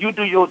you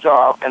do your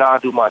job and I'll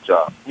do my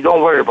job. You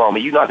don't worry about me.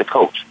 You're not the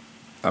coach.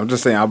 I'm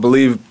just saying,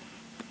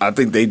 I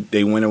think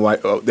they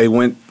went they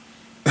went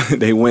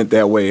they went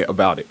that way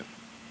about it.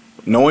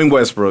 Knowing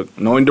Westbrook,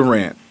 knowing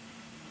Durant.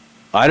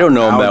 I don't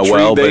know them that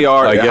well, but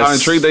I guess how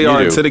intrigued they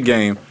are into the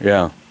game.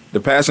 Yeah. The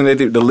passion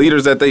the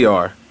leaders that they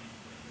are.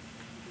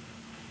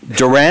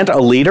 Durant a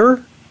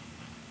leader?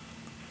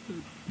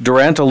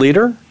 Durant's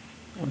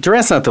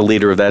not the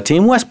leader of that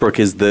team. Westbrook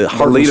is the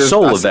heart and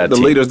soul of that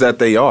team. The leaders that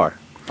they are.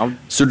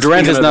 So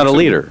Durant is not a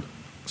leader.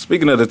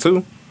 Speaking of the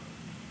two,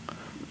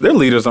 they're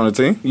leaders on the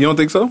team. You don't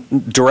think so?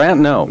 Durant,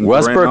 no.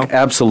 Westbrook, no?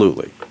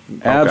 Absolutely.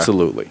 Okay.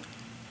 Absolutely.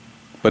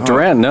 But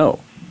Durant,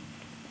 no.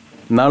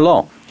 Not at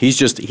all. He's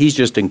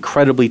just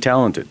incredibly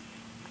talented.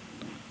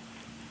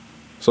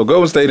 So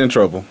Golden State in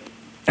trouble.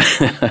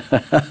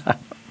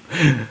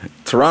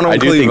 Toronto and I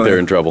do Cleveland. think they're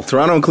in trouble.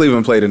 Toronto and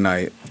Cleveland play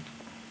tonight.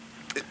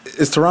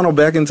 Is Toronto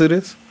back into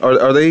this?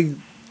 Are they?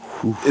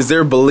 Is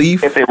there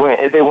belief? If they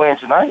win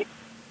tonight.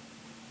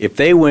 If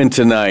they win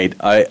tonight,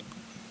 I'm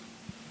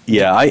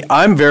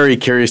very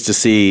curious to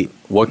see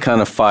what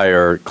kind of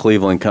fire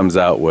Cleveland comes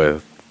out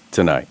with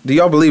tonight. Do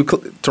y'all believe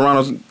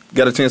Toronto's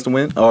got a chance to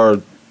win,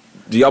 or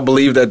do y'all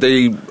believe that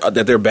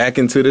they're back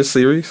into this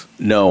series?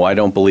 No, I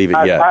don't believe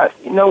it yet.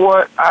 You know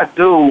what? I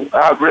do.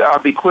 I'll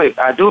be quick.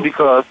 I do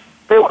because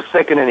they were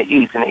second in the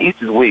East, and the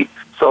East is weak.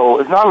 So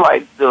it's not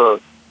like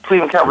the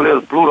Cleveland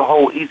Cavaliers blew the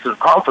whole Eastern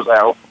Conference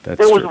out.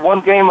 There was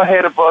one game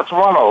ahead of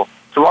Toronto.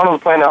 Toronto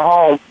was playing at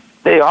home.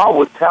 They are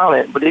with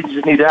talent, but they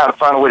just need to have to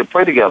find a way to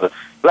play together.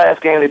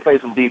 Last game, they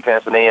played some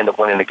defense, and they ended up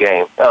winning the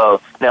game.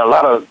 Now, a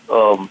lot of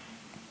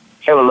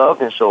Kevin Love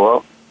didn't show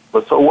up,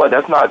 but so what?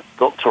 That's not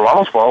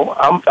Toronto's fault.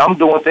 I'm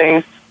doing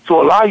things to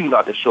allow you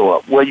not to show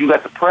up, where you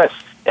got to press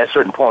at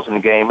certain points in the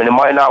game, and it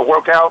might not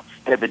work out,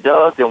 and if it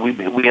does, then we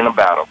in a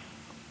battle.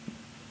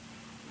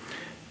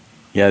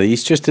 Yeah, the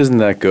East just isn't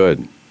that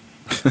good.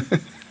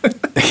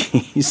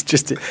 He's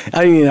just.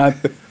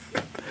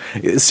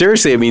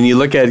 Seriously, I mean, you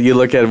look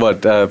at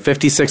what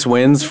 56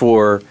 wins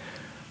for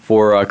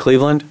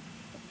Cleveland,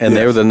 and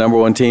they were the number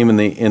one team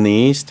in the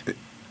East.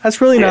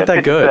 That's really not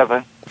that 57.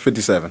 good.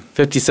 57.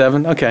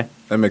 57. Okay,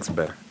 that makes it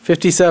better.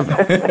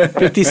 57.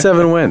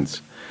 57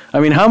 wins. I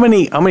mean, how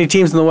many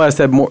teams in the West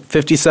have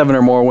 57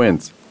 or more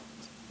wins?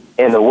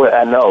 In the West,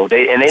 I know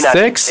they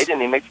 6. They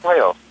didn't even make the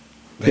playoffs.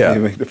 They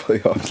didn't make the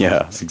playoffs.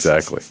 Yeah,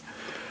 exactly.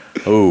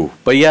 Oh,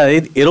 but yeah,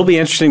 it'll be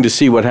interesting to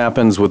see what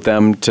happens with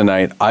them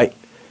tonight.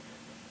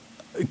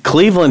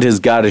 Cleveland has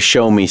got to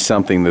show me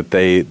something that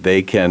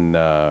they can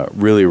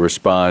really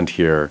respond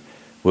here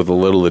with a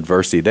little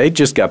adversity. They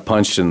just got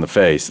punched in the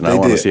face, and I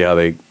want to see how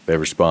they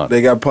respond.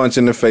 They got punched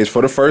in the face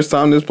for the first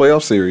time this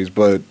playoff series,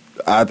 but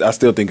I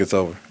still think it's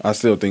over. I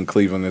still think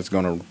Cleveland is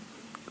going to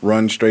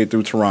run straight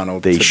through Toronto.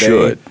 They today,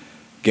 should.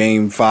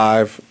 Game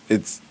 5,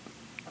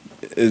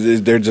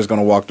 they're just going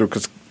to walk through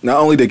because not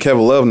only did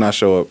Kevin Love not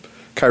show up,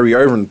 Kyrie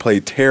Irving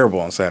played terrible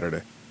on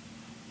Saturday.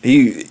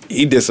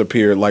 He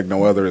disappeared like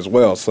no other as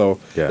well. So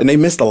and they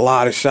missed a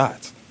lot of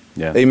shots.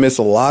 Yeah, they missed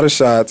a lot of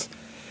shots,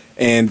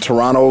 and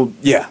Toronto,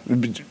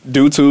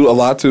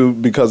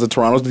 because of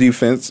Toronto's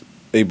defense,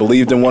 they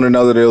believed in one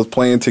another. They was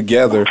playing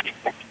together,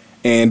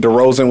 and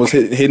DeRozan was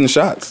hitting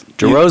shots.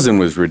 DeRozan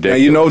was ridiculous.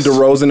 Now, you know,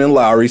 DeRozan and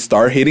Lowry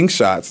start hitting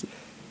shots.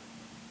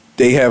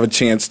 They have a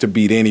chance to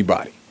beat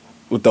anybody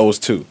with those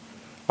two.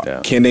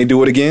 Yeah. Can they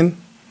do it again?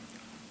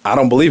 I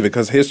don't believe it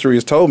because history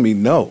has told me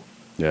no.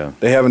 Yeah.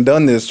 They haven't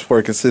done this for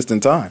a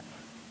consistent time.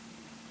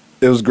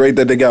 It was great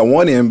that they got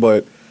one in,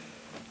 but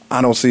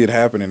I don't see it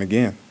happening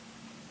again.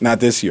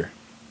 Not this year.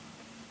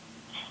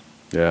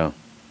 Yeah.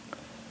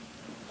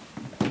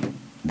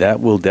 That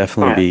will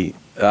definitely be.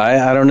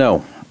 I don't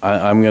know.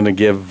 I'm going to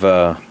give.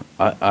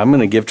 I'm going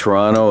to give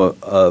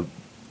Toronto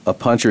a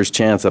puncher's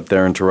chance up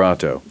there in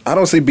Toronto. I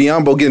don't see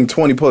Biyombo getting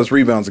 20-plus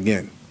rebounds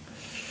again.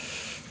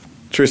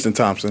 Tristan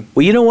Thompson.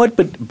 Well, you know what?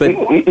 But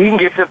he can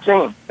get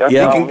 15.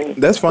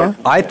 That's fine.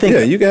 I think.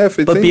 Yeah, you can have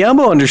 15. But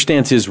Biyombo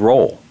understands his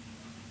role.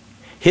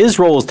 His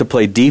role is to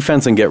play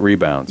defense and get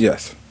rebounds.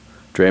 Yes.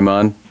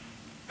 Draymond,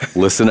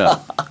 listen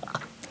up.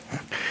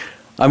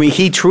 I mean,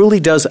 he truly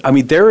does. I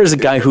mean, there is a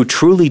guy who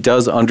truly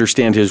does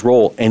understand his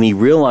role, and he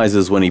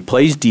realizes when he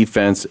plays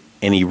defense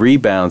and he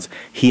rebounds,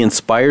 he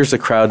inspires the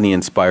crowd and he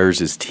inspires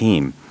his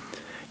team.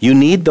 You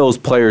need those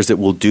players that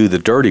will do the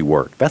dirty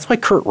work. That's why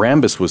Kurt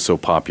Rambis was so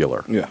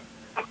popular. Yeah.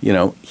 You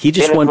know, he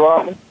just Dennis went.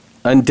 Rodman?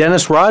 And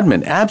Dennis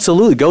Rodman,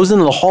 absolutely, goes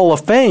into the Hall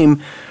of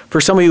Fame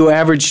for somebody who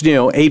averaged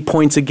 8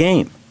 points a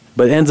game,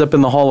 but ends up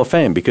in the Hall of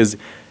Fame because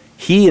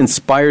he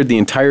inspired the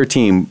entire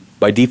team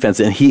by defense,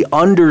 and he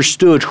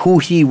understood who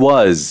he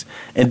was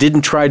and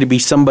didn't try to be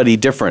somebody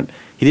different.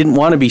 He didn't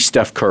want to be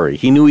Steph Curry.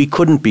 He knew he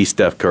couldn't be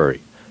Steph Curry.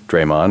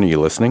 Draymond, are you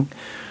listening?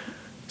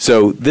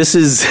 So this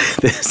is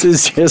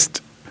just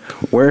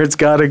where it's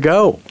got to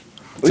go.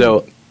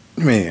 So,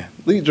 man,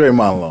 leave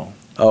Draymond alone.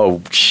 Oh,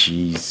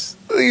 jeez.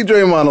 Leave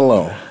Draymond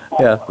alone.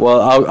 Yeah, well,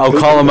 I'll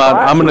call him out.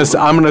 I'm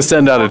gonna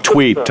send out a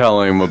tweet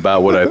telling him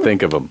about what I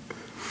think of him.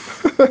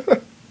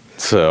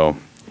 So,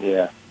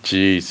 yeah,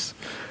 jeez.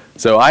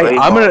 So I'm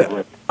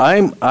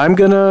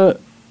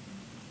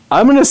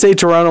gonna say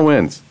Toronto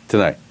wins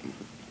tonight.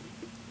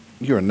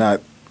 You are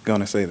not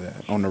gonna say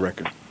that on the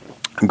record.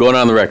 I'm going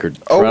on the record.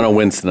 Toronto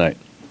wins tonight.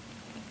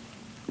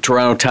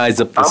 Toronto ties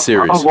up the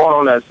series. I'm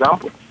going on that.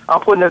 I'm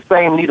putting the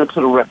same needle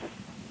to the record.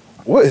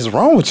 What is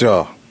wrong with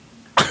y'all?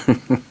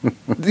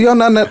 Do y'all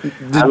not know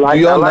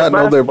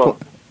they're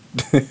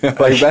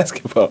playing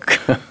basketball?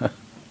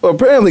 Well,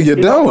 apparently you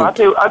don't. I'll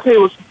tell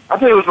you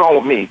what's wrong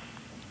with me.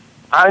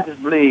 I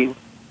just believe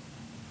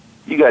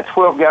you got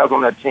 12 guys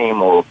on that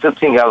team or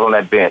 15 guys on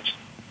that bench.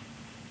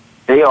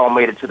 They all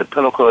made it to the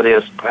pinnacle of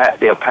their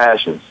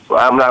passions. So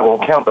I'm not going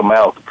to count them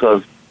out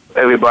because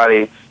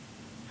everybody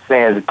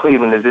saying that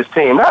Cleveland is this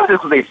team. Not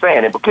just because they're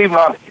saying it, but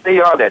Cleveland, they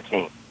are that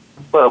team.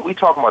 But we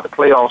talking about the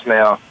playoffs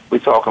now. We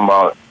talking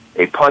about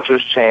a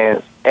puncher's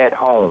chance at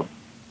home.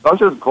 I'm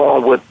just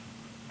going with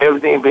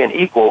everything being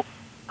equal.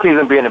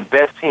 Cleveland being the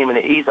best team in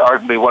the East,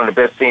 arguably one of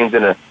the best teams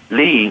in the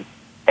league,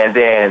 and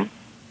then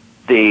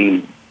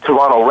the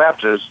Toronto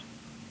Raptors,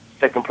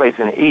 second place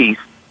in the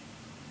East,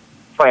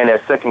 playing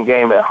that second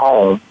game at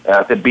home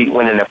after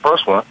winning that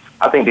first one.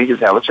 I think they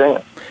just have a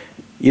chance.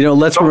 You know,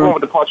 I'm going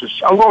with the puncher's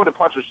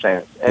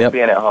chance and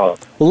being at home.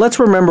 Well, let's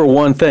remember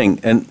one thing,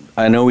 and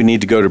I know we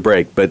need to go to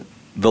break, but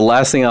the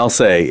last thing I'll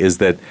say is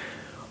that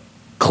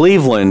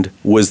Cleveland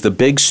was the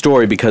big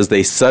story because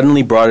they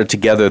suddenly brought it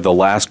together the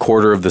last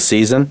quarter of the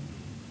season.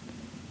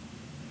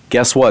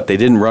 Guess what? They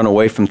didn't run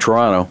away from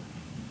Toronto.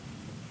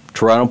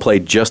 Toronto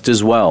played just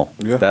as well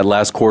that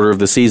last quarter of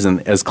the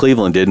season as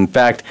Cleveland did. In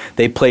fact,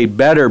 they played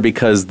better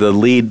because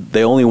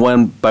they only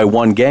won by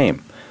one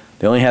game.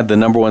 They only had the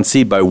number one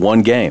seed by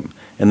one game.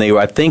 And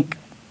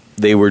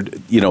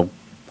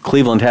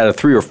Cleveland had a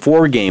 3 or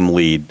 4 game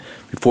lead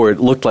before it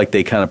looked like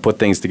they kind of put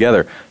things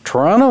together.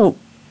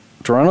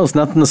 Toronto's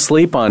nothing to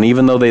sleep on,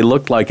 even though they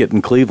looked like it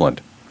in Cleveland.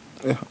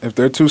 If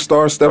they're 2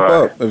 stars, step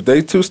up. If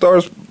they 2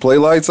 stars, play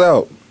lights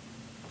out.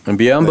 And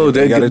Biombo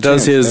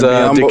does his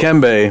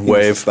Dikembe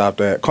wave. Stop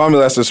that. Kwamie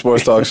Lassiter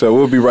Sports Talk Show.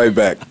 We'll be right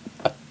back.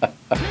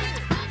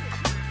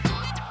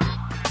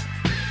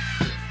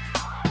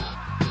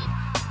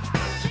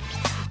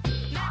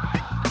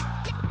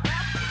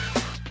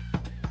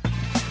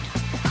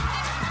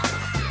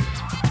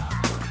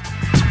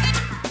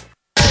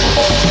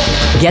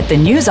 Get the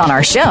news on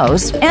our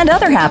shows and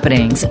other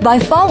happenings by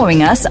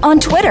following us on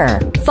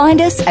Twitter.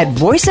 Find us at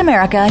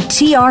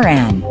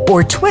VoiceAmericaTRN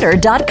or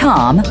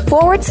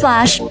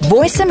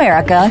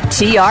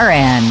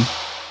twitter.com/VoiceAmericaTRN.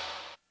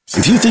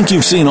 If you think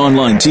you've seen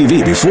online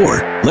TV before,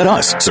 let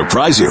us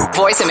surprise you.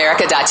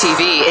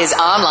 VoiceAmerica.tv is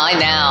online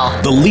now.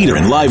 The leader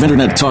in live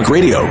internet talk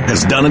radio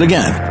has done it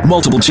again.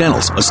 Multiple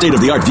channels, a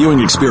state-of-the-art viewing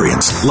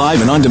experience,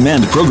 live and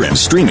on-demand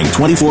programs streaming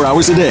 24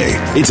 hours a day.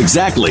 It's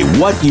exactly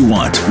what you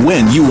want,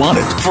 when you want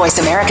it.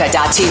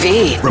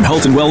 VoiceAmerica.tv. From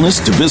health and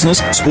wellness to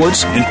business,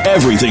 sports, and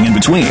everything in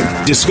between.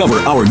 Discover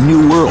our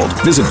new world.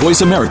 Visit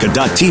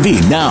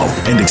VoiceAmerica.tv now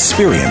and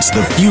experience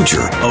the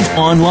future of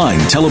online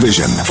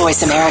television.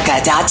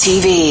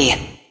 VoiceAmerica.tv.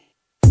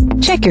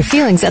 Check your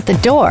feelings at the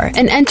door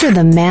and enter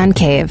the Man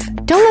Cave.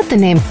 Don't let the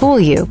name fool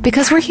you,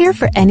 because we're here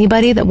for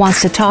anybody that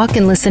wants to talk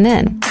and listen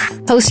in.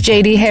 Hosts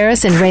J.D.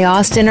 Harris and Ray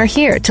Austin are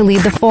here to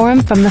lead the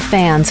forum from the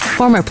fans,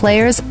 former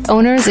players,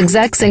 owners,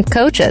 execs, and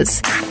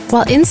coaches.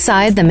 While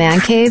inside the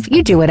Man Cave,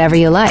 you do whatever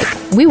you like.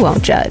 We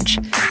won't judge.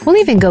 We'll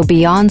even go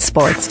beyond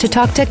sports to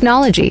talk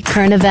technology,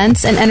 current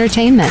events, and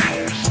entertainment.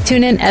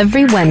 Tune in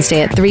every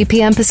Wednesday at 3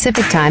 p.m.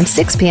 Pacific Time,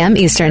 6 p.m.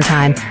 Eastern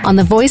Time on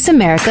the Voice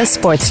America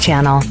Sports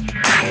Channel.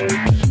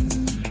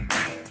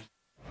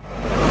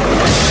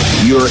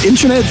 Your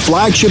internet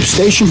flagship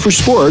station for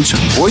sports,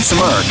 Voice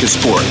America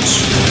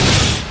Sports.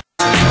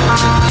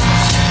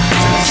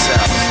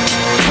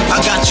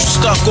 I got you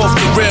stuck off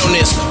the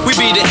realness. We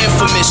be the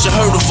infamous, you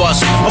heard of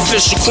us.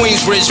 Official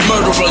Queensbridge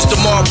murderers.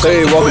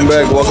 Hey,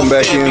 welcome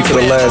back into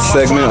the last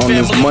segment on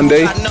this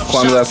Monday.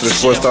 Kwamie Lassiter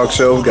Sports Talk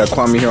Show. We got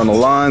Kwamie here on the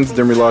lines.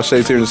 Demery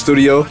Lachey's here in the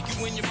studio.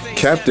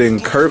 Captain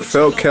Kurt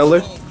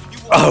Feldkeller.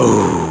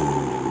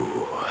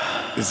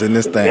 Is in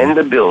this thing. In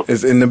the building.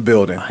 Is in the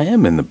building. I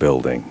am in the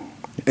building.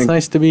 It's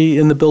nice to be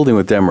in the building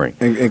with Demery.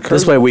 And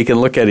this way we can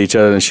look at each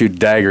other and shoot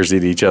daggers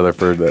at each other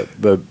for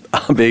the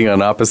being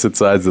on opposite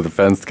sides of the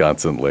fence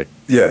constantly.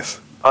 Yes.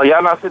 Oh,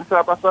 y'all not sitting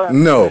side by side?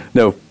 No.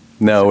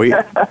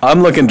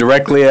 I'm looking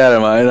directly at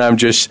him, and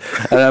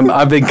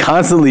I've been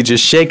constantly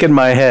just shaking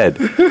my head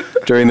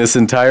during this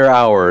entire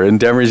hour, and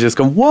Demery's just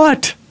going,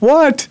 "What?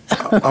 What?"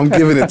 I'm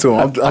giving it to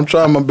him. I'm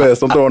trying my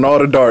best. I'm throwing all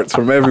the darts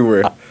from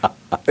everywhere.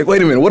 Like,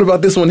 wait a minute, what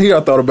about this one here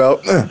I thought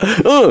about? And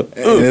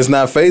it's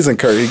not phasing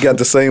Kurt. He got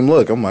the same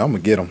look. I'm like, I'm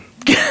going to get him.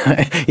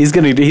 He's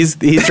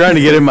trying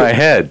to get in my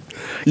head.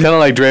 Kind of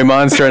like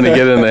Draymond's trying to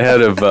get in the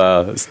head of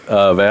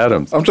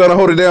Adams. I'm trying to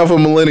hold it down for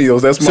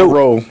millennials. That's my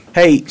role.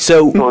 Hey,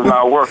 so it's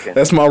not working.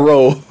 That's my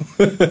role.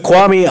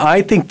 Kwamie,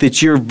 I think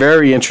that you're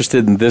very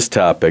interested in this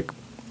topic.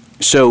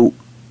 So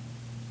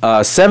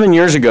 7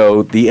 years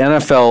ago, the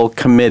NFL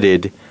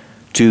committed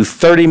to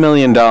 $30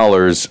 million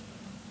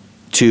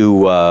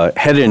to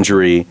head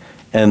injury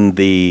and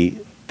the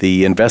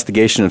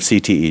investigation of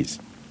CTEs.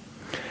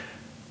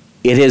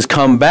 It has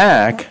come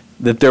back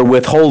that they're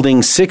withholding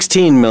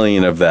 $16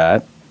 million of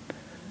that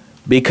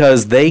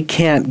because they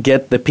can't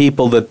get the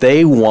people that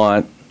they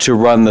want to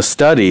run the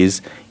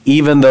studies,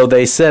 even though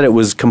they said it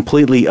was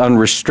completely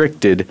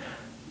unrestricted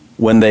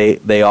when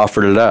they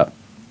offered it up.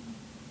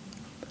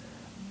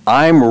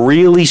 I'm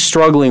really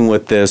struggling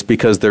with this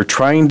because they're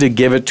trying to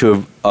give it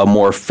to a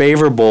more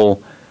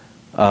favorable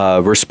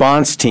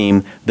response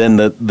team than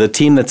the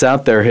team that's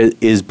out there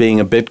is being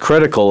a bit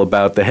critical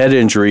about the head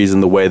injuries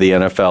and the way the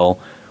NFL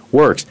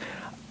works.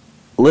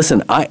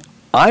 Listen,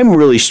 I'm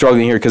really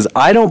struggling here because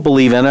I don't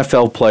believe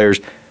NFL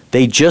players,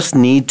 they just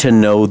need to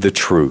know the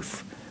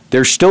truth.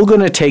 They're still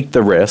going to take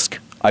the risk.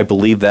 I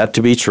believe that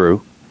to be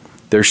true.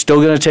 They're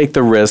still going to take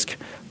the risk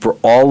for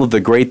all of the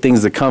great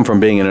things that come from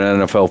being an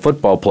NFL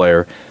football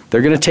player.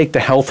 They're going to take the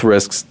health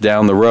risks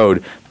down the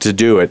road to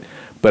do it.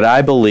 But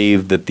I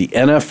believe that the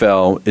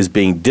NFL is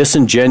being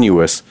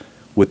disingenuous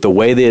with the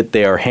way that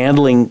they are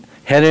handling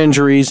head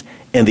injuries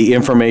and the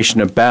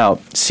information about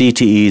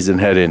CTEs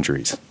and head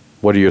injuries.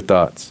 What are your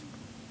thoughts?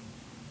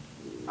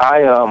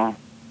 One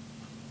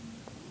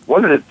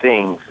of the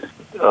things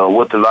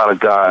with a lot of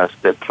guys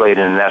that played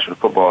in the National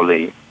Football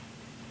League,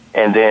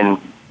 and then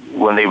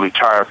when they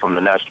retired from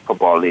the National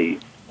Football League,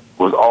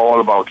 was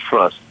all about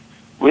trust.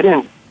 We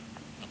didn't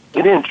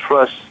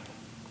trust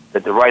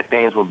that the right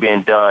things were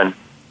being done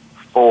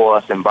for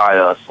us and by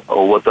us,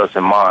 or with us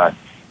in mind.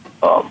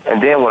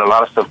 And then when a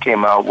lot of stuff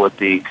came out with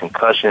the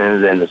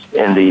concussions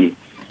and the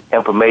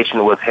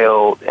information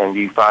withheld, and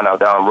you find out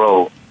down the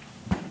road,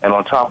 and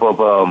on top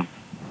of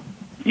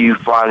you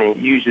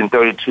finding using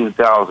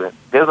 32,000,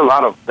 there's a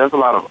lot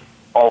of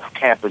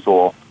off-campus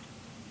or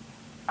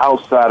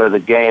outside of the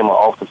game or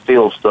off the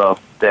field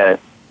stuff that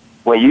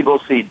when you go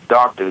see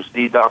doctors,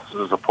 these doctors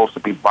are supposed to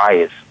be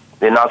biased.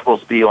 They're not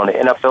supposed to be on the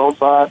NFL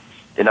side.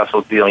 They're not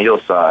supposed to be on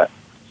your side.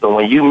 So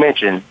when you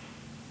mention,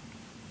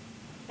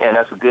 and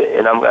that's a good,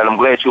 and I'm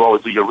glad you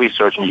always do your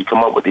research and you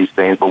come up with these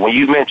things. But when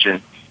you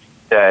mention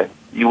that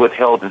you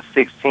withheld in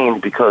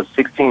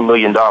 $16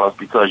 million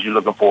because you're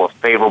looking for a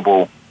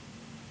favorable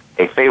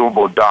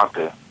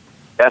doctor,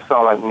 that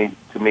sounds like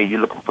to me you're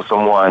looking for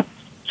someone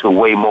to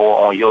weigh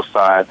more on your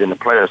side than the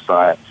player's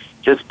side.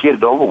 Just get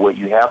it over with.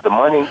 You have the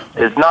money.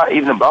 It's not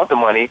even about the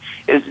money.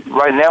 It's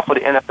right now for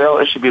the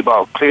NFL. It should be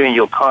about clearing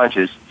your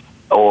conscience,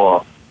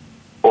 or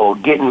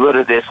getting rid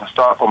of this and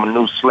start from a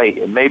new slate.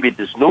 And maybe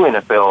this new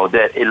NFL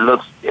that it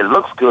looks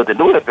good. The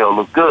new NFL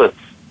looks good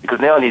because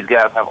now these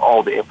guys have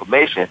all the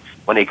information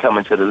when they come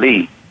into the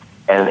league.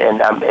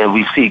 And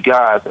we see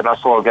guys, and I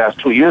saw guys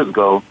 2 years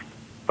ago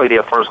play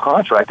their first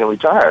contract and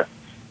retire.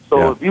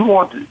 So if you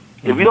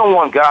don't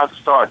want guys to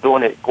start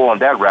going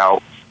that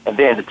route, and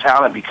then the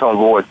talent becomes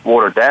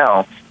watered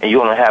down, and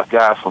you only have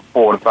guys for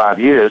 4 to 5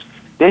 years,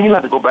 then you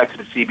have to go back to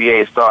the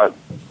CBA and start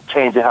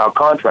changing how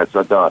contracts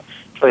are done,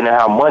 changing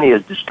how money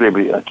is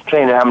distributed,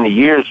 changing how many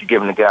years you're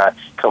giving the guy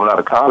coming out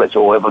of college,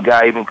 or if a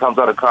guy even comes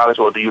out of college,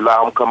 or do you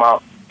allow him to come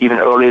out even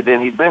earlier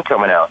than he's been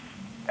coming out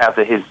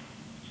after his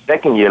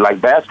second year, like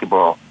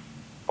basketball,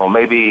 or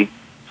maybe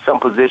some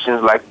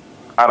positions like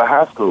out of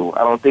high school.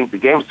 I don't think the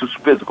game's too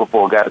physical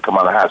for a guy to come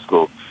out of high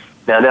school.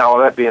 Now all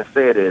that being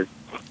said is,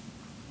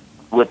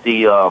 with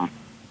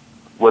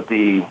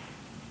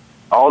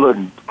all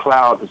the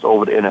cloud that's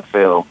over the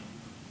NFL,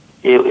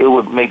 it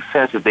would make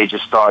sense if they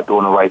just start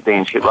doing the right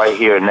things right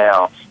here and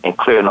now and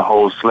clearing the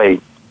whole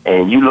slate.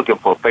 And you looking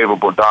for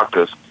favorable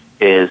doctors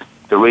is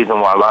the reason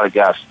why a lot of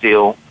guys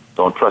still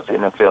don't trust the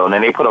NFL. And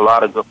then they put a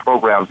lot of good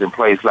programs in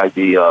place, like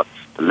the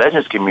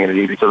Legends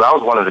community, because I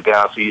was one of the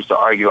guys who used to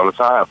argue all the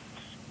time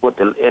what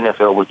the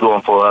NFL was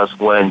doing for us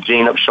when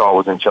Gene Upshaw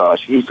was in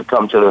charge. He used to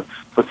come to the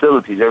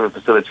facilities, every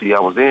facility I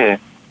was in,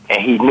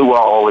 and he knew I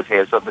always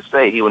had something to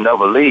say. He would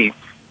never leave.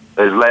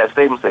 His last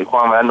statement said,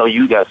 "Kwamie, I know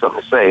you got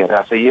something to say." And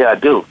I said, "Yeah, I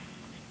do."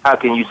 How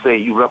can you say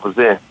you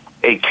represent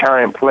a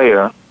current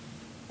player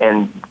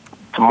and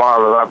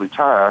tomorrow I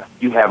retire,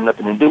 you have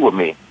nothing to do with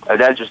me?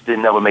 That just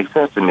didn't ever make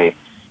sense to me.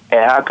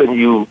 And how can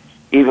you,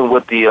 even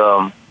with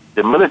the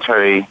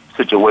military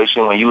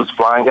situation, when you was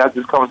flying, guys,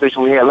 this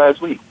conversation we had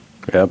last week,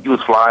 you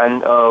was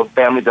flying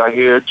families out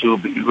here to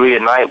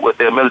reunite with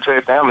their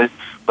military families,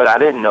 but I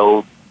didn't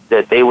know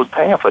that they was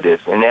paying for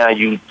this, and now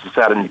you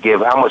decided to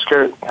give how much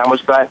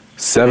back?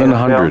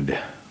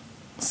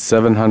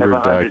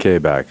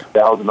 $700K back.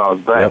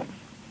 $1,000 back.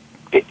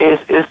 Yep.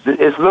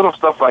 It's little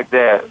stuff like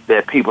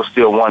that people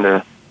still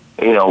wonder,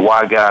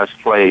 why guys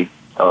play,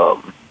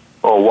 or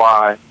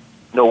why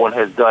no one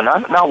has done.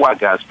 Not why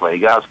guys play.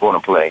 Guys going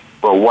to play,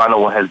 but why no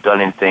one has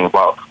done anything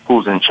about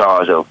who's in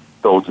charge of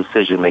those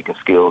decision-making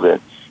skills, and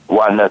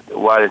why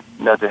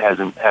nothing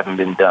haven't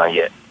been done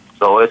yet.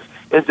 So it's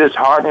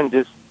disheartening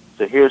to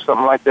hear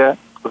something like that,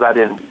 because I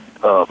didn't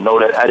know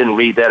that. I didn't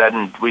read that. I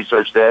didn't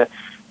research that.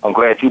 I'm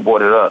glad you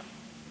brought it up,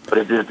 but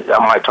I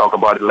might talk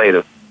about it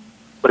later.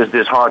 But it's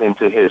disheartening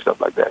to hear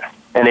stuff like that,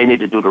 and they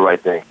need to do the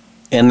right thing.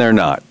 And they're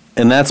not.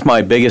 And that's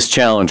my biggest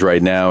challenge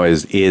right now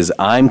is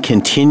I'm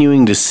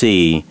continuing to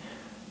see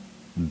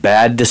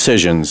bad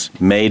decisions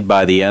made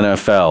by the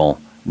NFL,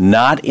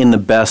 not in the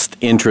best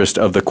interest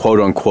of the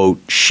quote-unquote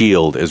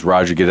shield, as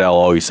Roger Goodell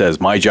always says.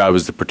 My job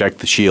is to protect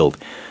the shield.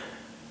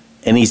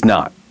 And he's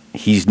not.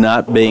 He's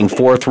not being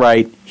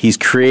forthright. He's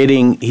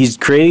creating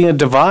a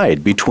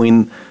divide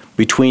between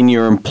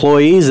your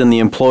employees and the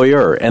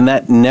employer, and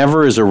that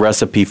never is a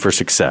recipe for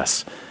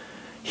success.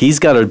 He's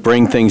got to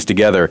bring things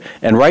together.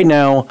 And right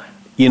now,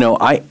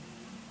 I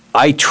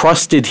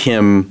trusted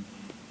him,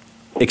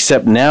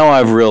 except now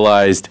I've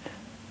realized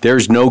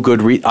there's no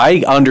good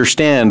I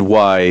understand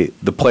why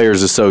the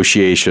Players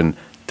Association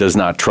does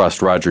not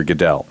trust Roger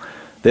Goodell.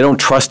 They don't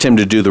trust him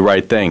to do the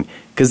right thing.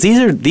 Because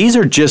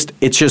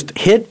it's just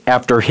hit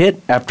after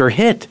hit after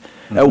hit.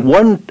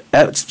 Mm-hmm.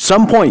 At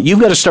some point,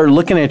 you've got to start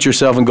looking at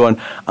yourself and going,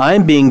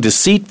 I'm being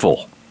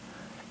deceitful.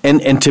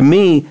 And to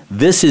me,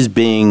 this is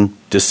being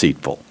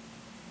deceitful.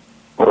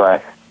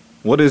 Right.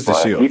 What is the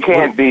shield? You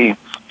can't be,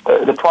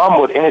 the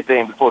problem with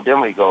anything before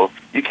Dimly goes,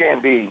 you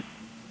can't be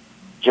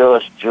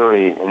judge,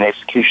 jury, and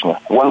executioner.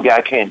 One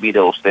guy can't be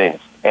those things.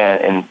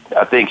 And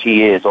I think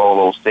he is all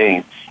those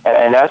things.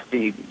 And that's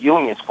the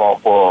union's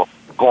fault for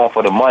going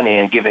for the money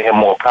and giving him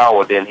more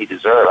power than he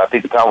deserved. I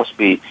think the power should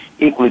be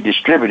equally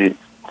distributed.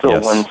 So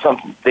when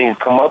some things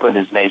come up in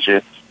this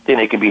nature, then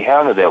it can be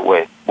handled that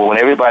way. But when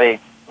everybody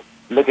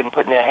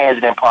putting their hands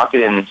in their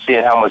pocket and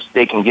seeing how much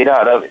they can get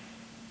out of it,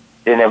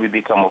 then that would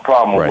become a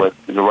problem with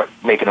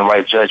making the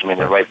right judgment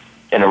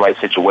in the right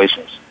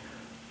situations.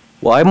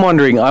 Well,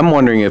 I'm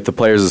wondering if the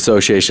Players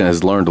Association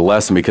has learned a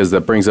lesson, because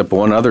that brings up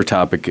one other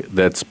topic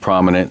that's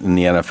prominent in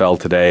the NFL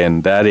today,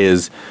 and that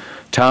is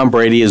Tom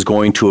Brady is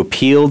going to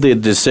appeal the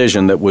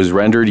decision that was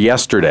rendered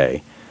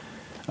yesterday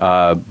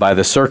by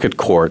the circuit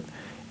court,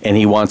 and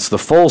he wants the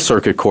full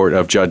circuit court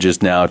of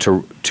judges now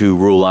to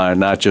rule on it,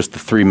 not just the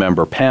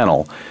 3-member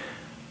panel.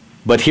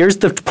 But here's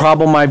the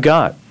problem I've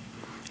got,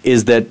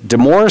 is that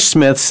DeMaurice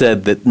Smith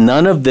said that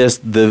none of this,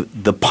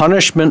 the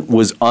punishment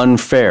was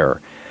unfair.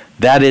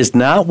 That is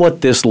not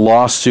what this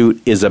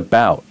lawsuit is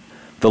about.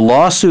 The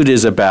lawsuit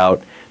is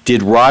about,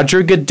 did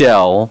Roger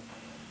Goodell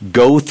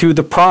go through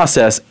the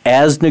process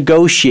as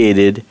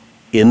negotiated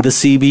in the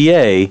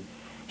CBA?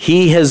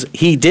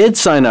 He did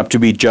sign up to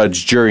be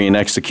judge, jury, and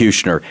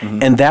executioner,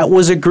 and that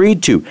was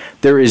agreed to.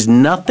 There is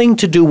nothing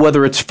to do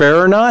whether it's fair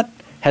or not,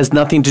 has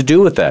nothing to do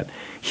with that.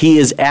 He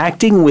is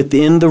acting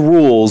within the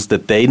rules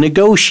that they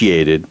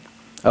negotiated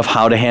of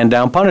how to hand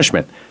down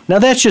punishment. Now,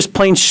 that's just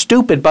plain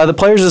stupid by the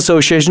Players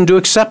Association to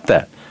accept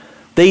that.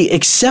 They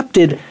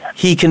accepted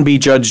he can be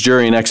judge,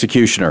 jury, and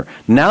executioner.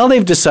 Now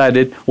they've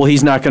decided, well,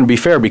 he's not going to be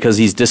fair because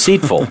he's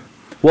deceitful.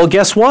 Well,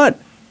 guess what?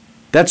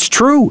 That's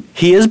true.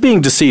 He is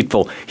being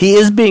deceitful. He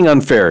is being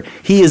unfair.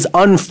 He is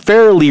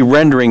unfairly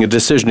rendering a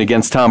decision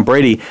against Tom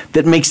Brady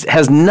that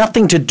has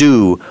nothing to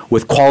do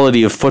with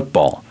quality of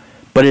football.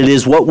 But it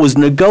is what was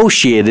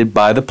negotiated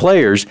by the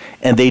players,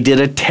 and they did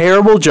a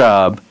terrible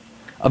job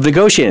of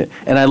negotiating.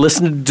 And I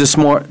listened to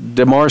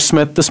DeMaurice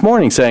Smith this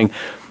morning saying,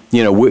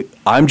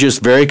 I'm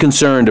just very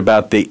concerned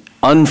about the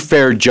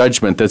unfair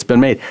judgment that's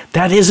been made.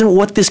 That isn't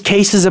what this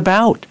case is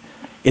about.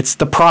 It's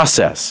the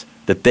process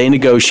that they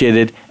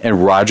negotiated,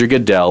 and Roger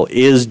Goodell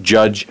is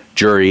judge,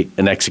 jury,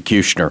 and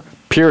executioner,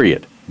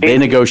 period. They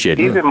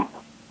negotiated.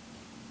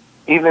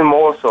 Even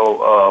more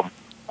so,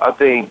 I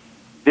think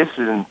this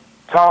is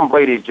Tom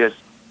Brady just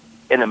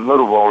in the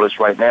middle of all this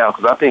right now,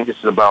 because I think this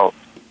is about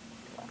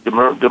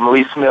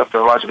DeMaurice Smith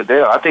and Roger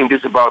Goodell. I think this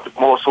is about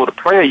more so the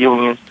player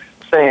unions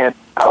saying,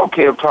 I don't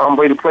care if Tom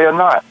Brady play or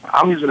not.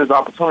 I'm using this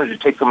opportunity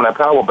to take some of that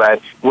power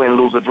back, win,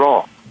 lose, or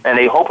draw. And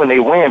they hoping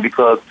they win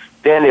because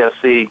then they'll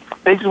see.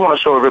 They just want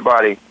to show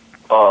everybody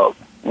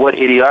what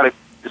idiotic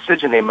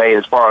decision they made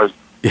as far as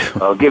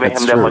giving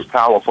him that much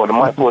power for the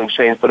money, for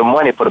exchange for the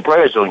money for the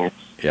players' unions.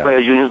 Yeah.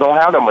 Players' unions don't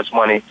have that much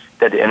money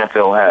that the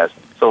NFL has.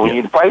 So when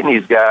you're fighting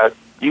these guys,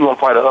 you're going to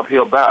fight an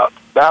uphill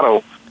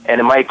battle, and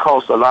it might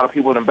cost a lot of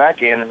people in the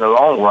back end in the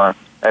long run,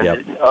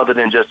 and other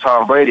than just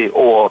Tom Brady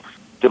or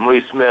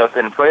DeMaurice Smith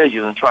and the players'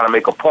 union trying to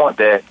make a point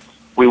that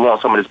we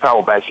want some of this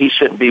power back. He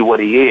shouldn't be what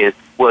he is.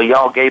 Well,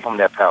 y'all gave him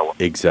that power.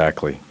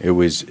 Exactly. It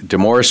was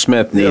DeMaurice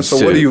Smith needs to.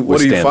 So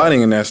what are you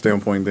fighting in that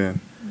standpoint then?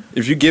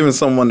 If you're giving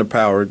someone the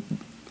power,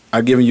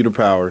 I've given you the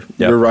power.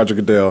 You're Roger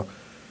Goodell.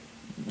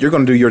 You're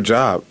going to do your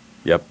job.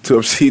 To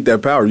exceed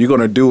that power. You're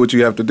going to do what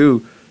you have to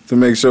do to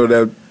make sure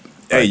that,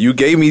 hey, you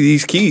gave me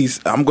these keys.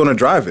 I'm going to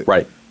drive it.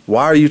 Right.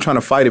 Why are you trying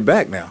to fight it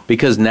back now?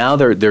 Because now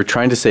they're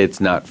trying to say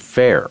it's not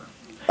fair.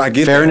 I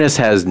get Fairness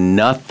has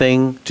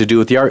nothing to do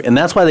with the art, and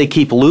that's why they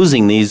keep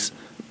losing these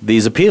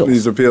appeals.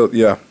 These appeals,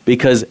 yeah.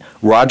 Because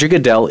Roger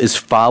Goodell is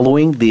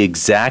following the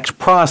exact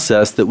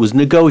process that was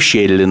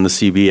negotiated in the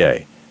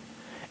CBA.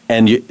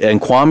 And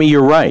Kwamie,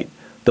 you're right.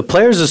 The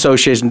Players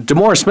Association,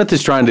 DeMaurice Smith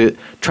is trying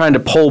to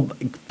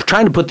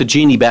put the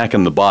genie back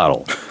in the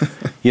bottle.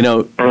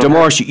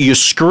 DeMaurice, you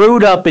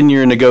screwed up in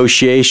your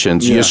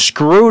negotiations. Yeah. You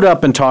screwed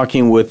up in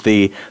talking with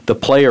the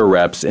player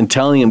reps and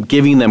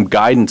giving them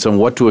guidance on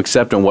what to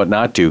accept and what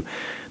not to.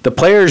 The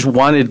players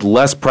wanted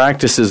less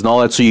practices and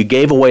all that, so you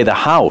gave away the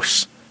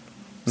house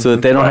so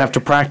that they don't have to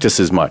practice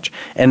as much.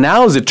 And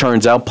now, as it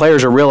turns out,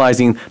 players are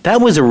realizing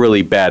that was a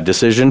really bad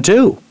decision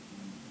too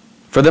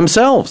for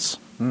themselves.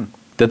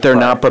 That they're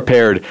not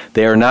prepared,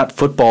 they are not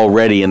football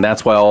ready, and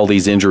that's why all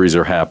these injuries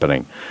are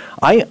happening.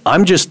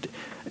 I'm just,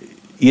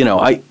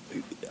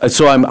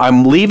 so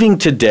I'm leaving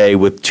today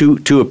with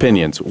two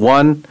opinions.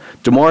 One,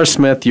 DeMaurice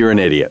Smith, you're an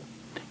idiot.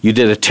 You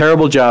did a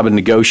terrible job of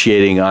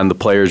negotiating on the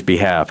players'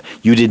 behalf.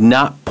 You did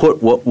not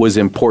put what was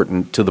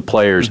important to the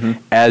players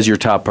as your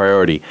top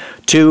priority.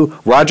 Two,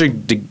 Roger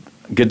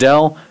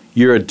Goodell,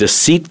 you're a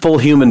deceitful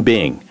human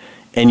being,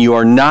 and you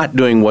are not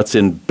doing what's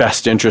in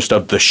best interest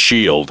of the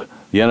Shield.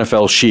 The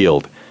NFL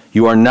Shield.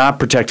 You are not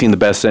protecting the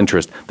best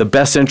interest. The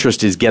best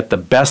interest is get the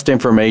best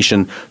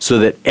information so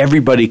that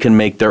everybody can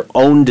make their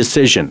own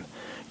decision.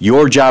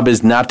 Your job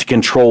is not to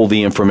control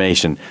the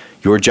information.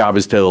 Your job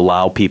is to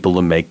allow people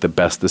to make the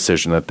best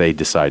decision that they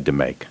decide to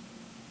make.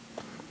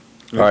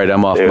 All right,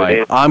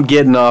 I'm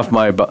getting off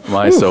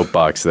my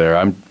soapbox there.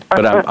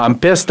 I'm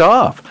pissed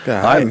off.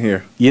 Yeah, I'm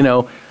here.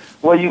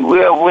 When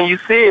you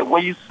see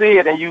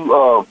it, and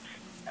you,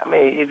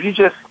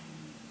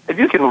 if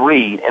you can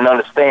read and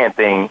understand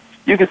things,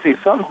 you can see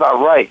something's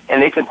not right,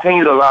 and they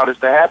continue to allow this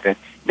to happen.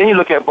 Then you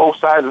look at both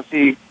sides and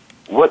see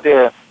what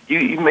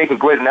you make a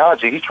great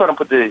analogy. He's trying to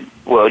put you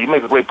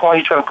make a great point.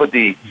 He's trying to put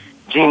the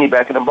genie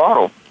back in the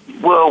bottle.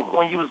 Well,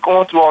 when you was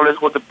going through all this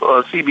with the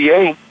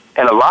CBA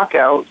and the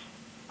lockouts,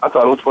 I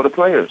thought it was for the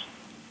players.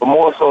 But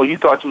more so, you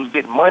thought you was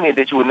getting money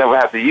that you would never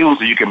have to use,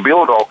 so you can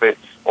build off it,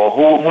 or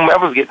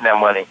whomever's getting that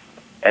money.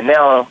 And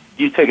now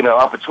you're taking an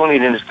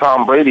opportunity in this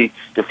Tom Brady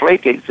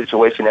Deflategate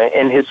situation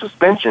and his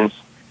suspensions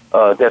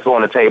that's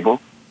on the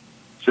table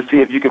to see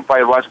if you can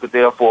fight Roger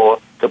Goodell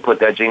to put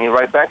that genie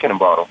right back in the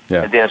bottle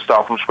and then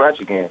start from scratch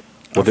again.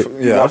 You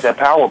want that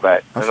power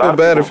back. I feel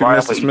bad if you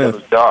missed the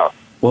Smith.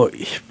 Well,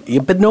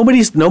 but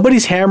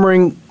nobody's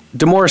hammering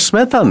DeMaurice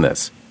Smith on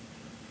this.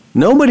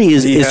 Nobody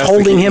is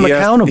holding him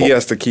accountable. He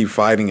has to keep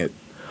fighting it.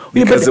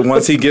 Because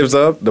once he gives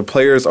up, the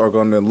players are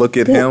going to look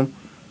at him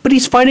But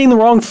he's fighting the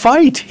wrong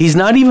fight. He's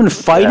not even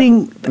fighting.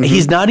 Yeah. Mm-hmm.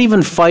 He's not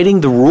even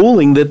fighting the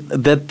ruling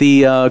that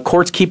the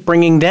courts keep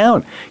bringing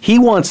down. He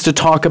wants to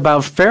talk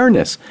about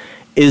fairness.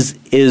 Is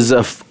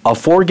a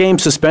 4-game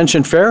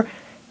suspension fair?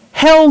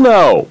 Hell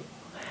no.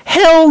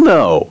 Hell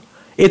no.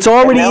 It's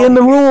already in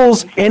the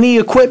rules. Any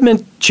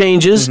equipment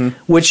changes,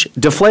 which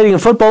deflating in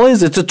football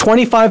is, it's a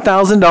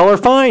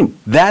 $25,000 fine.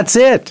 That's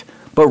it.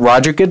 But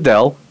Roger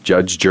Goodell,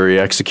 judge, jury,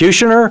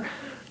 executioner,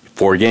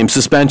 4-game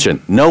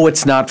suspension. No,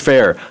 it's not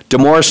fair.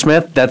 DeMaurice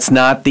Smith, that's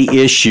not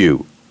the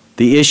issue.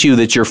 The issue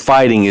that you're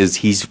fighting is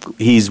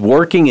he's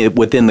working it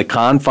within the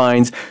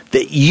confines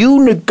that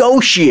you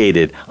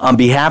negotiated on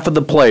behalf of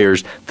the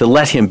players to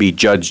let him be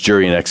judge,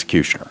 jury, and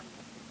executioner.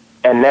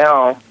 And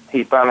now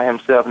he found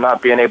himself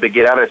not being able to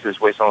get out of this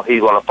situation, so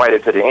he's going to fight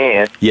it to the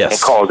end and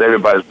cause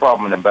everybody's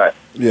problem in the back.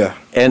 Yeah.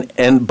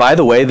 And by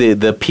the way,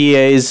 the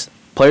PA's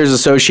Players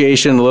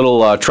Association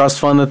little trust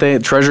fund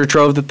treasure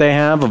trove that they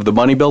have of the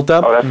money built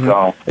up. Oh, that's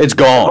gone. It's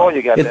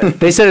gone.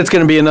 They said it's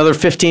going to be another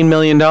 $15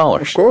 million.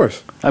 Of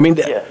course. I mean,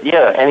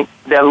 and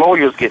that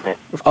lawyer's getting it.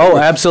 Oh,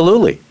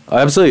 absolutely.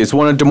 Absolutely. It's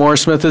one of DeMaurice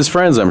Smith's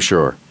friends, I'm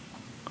sure.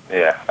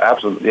 Yeah,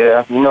 absolutely.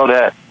 Yeah, you know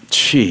that.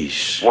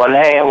 Jeez. One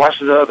hand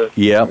washes the other.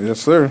 Yeah.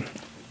 Yes, sir.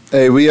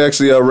 Hey, we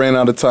actually ran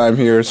out of time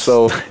here,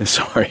 so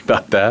sorry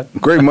about that.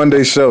 Great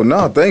Monday show.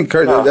 No, thank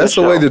Kurt. No, that's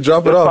the way to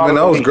drop it off, man.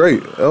 That was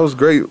great. That was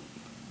great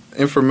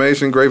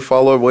information. Great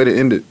follow up. Way to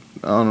end it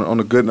on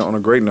a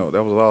great note.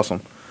 That was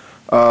awesome.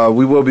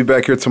 We will be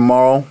back here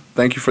tomorrow.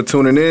 Thank you for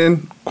tuning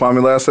in.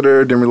 Kwamie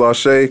Lassiter, Demery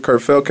Lachey,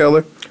 Kurt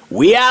Feldkeller.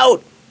 We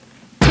out.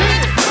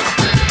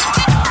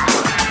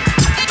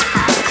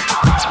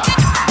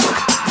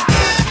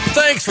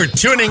 Thanks for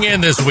tuning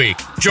in this week.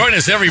 Join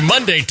us every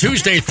Monday,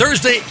 Tuesday,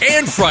 Thursday,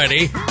 and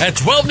Friday at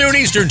 12 noon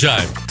Eastern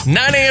Time,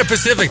 9 a.m.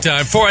 Pacific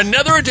Time for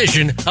another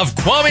edition of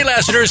Kwamie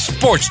Lassiter's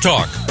Sports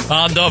Talk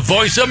on the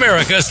Voice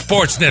America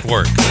Sports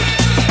Network.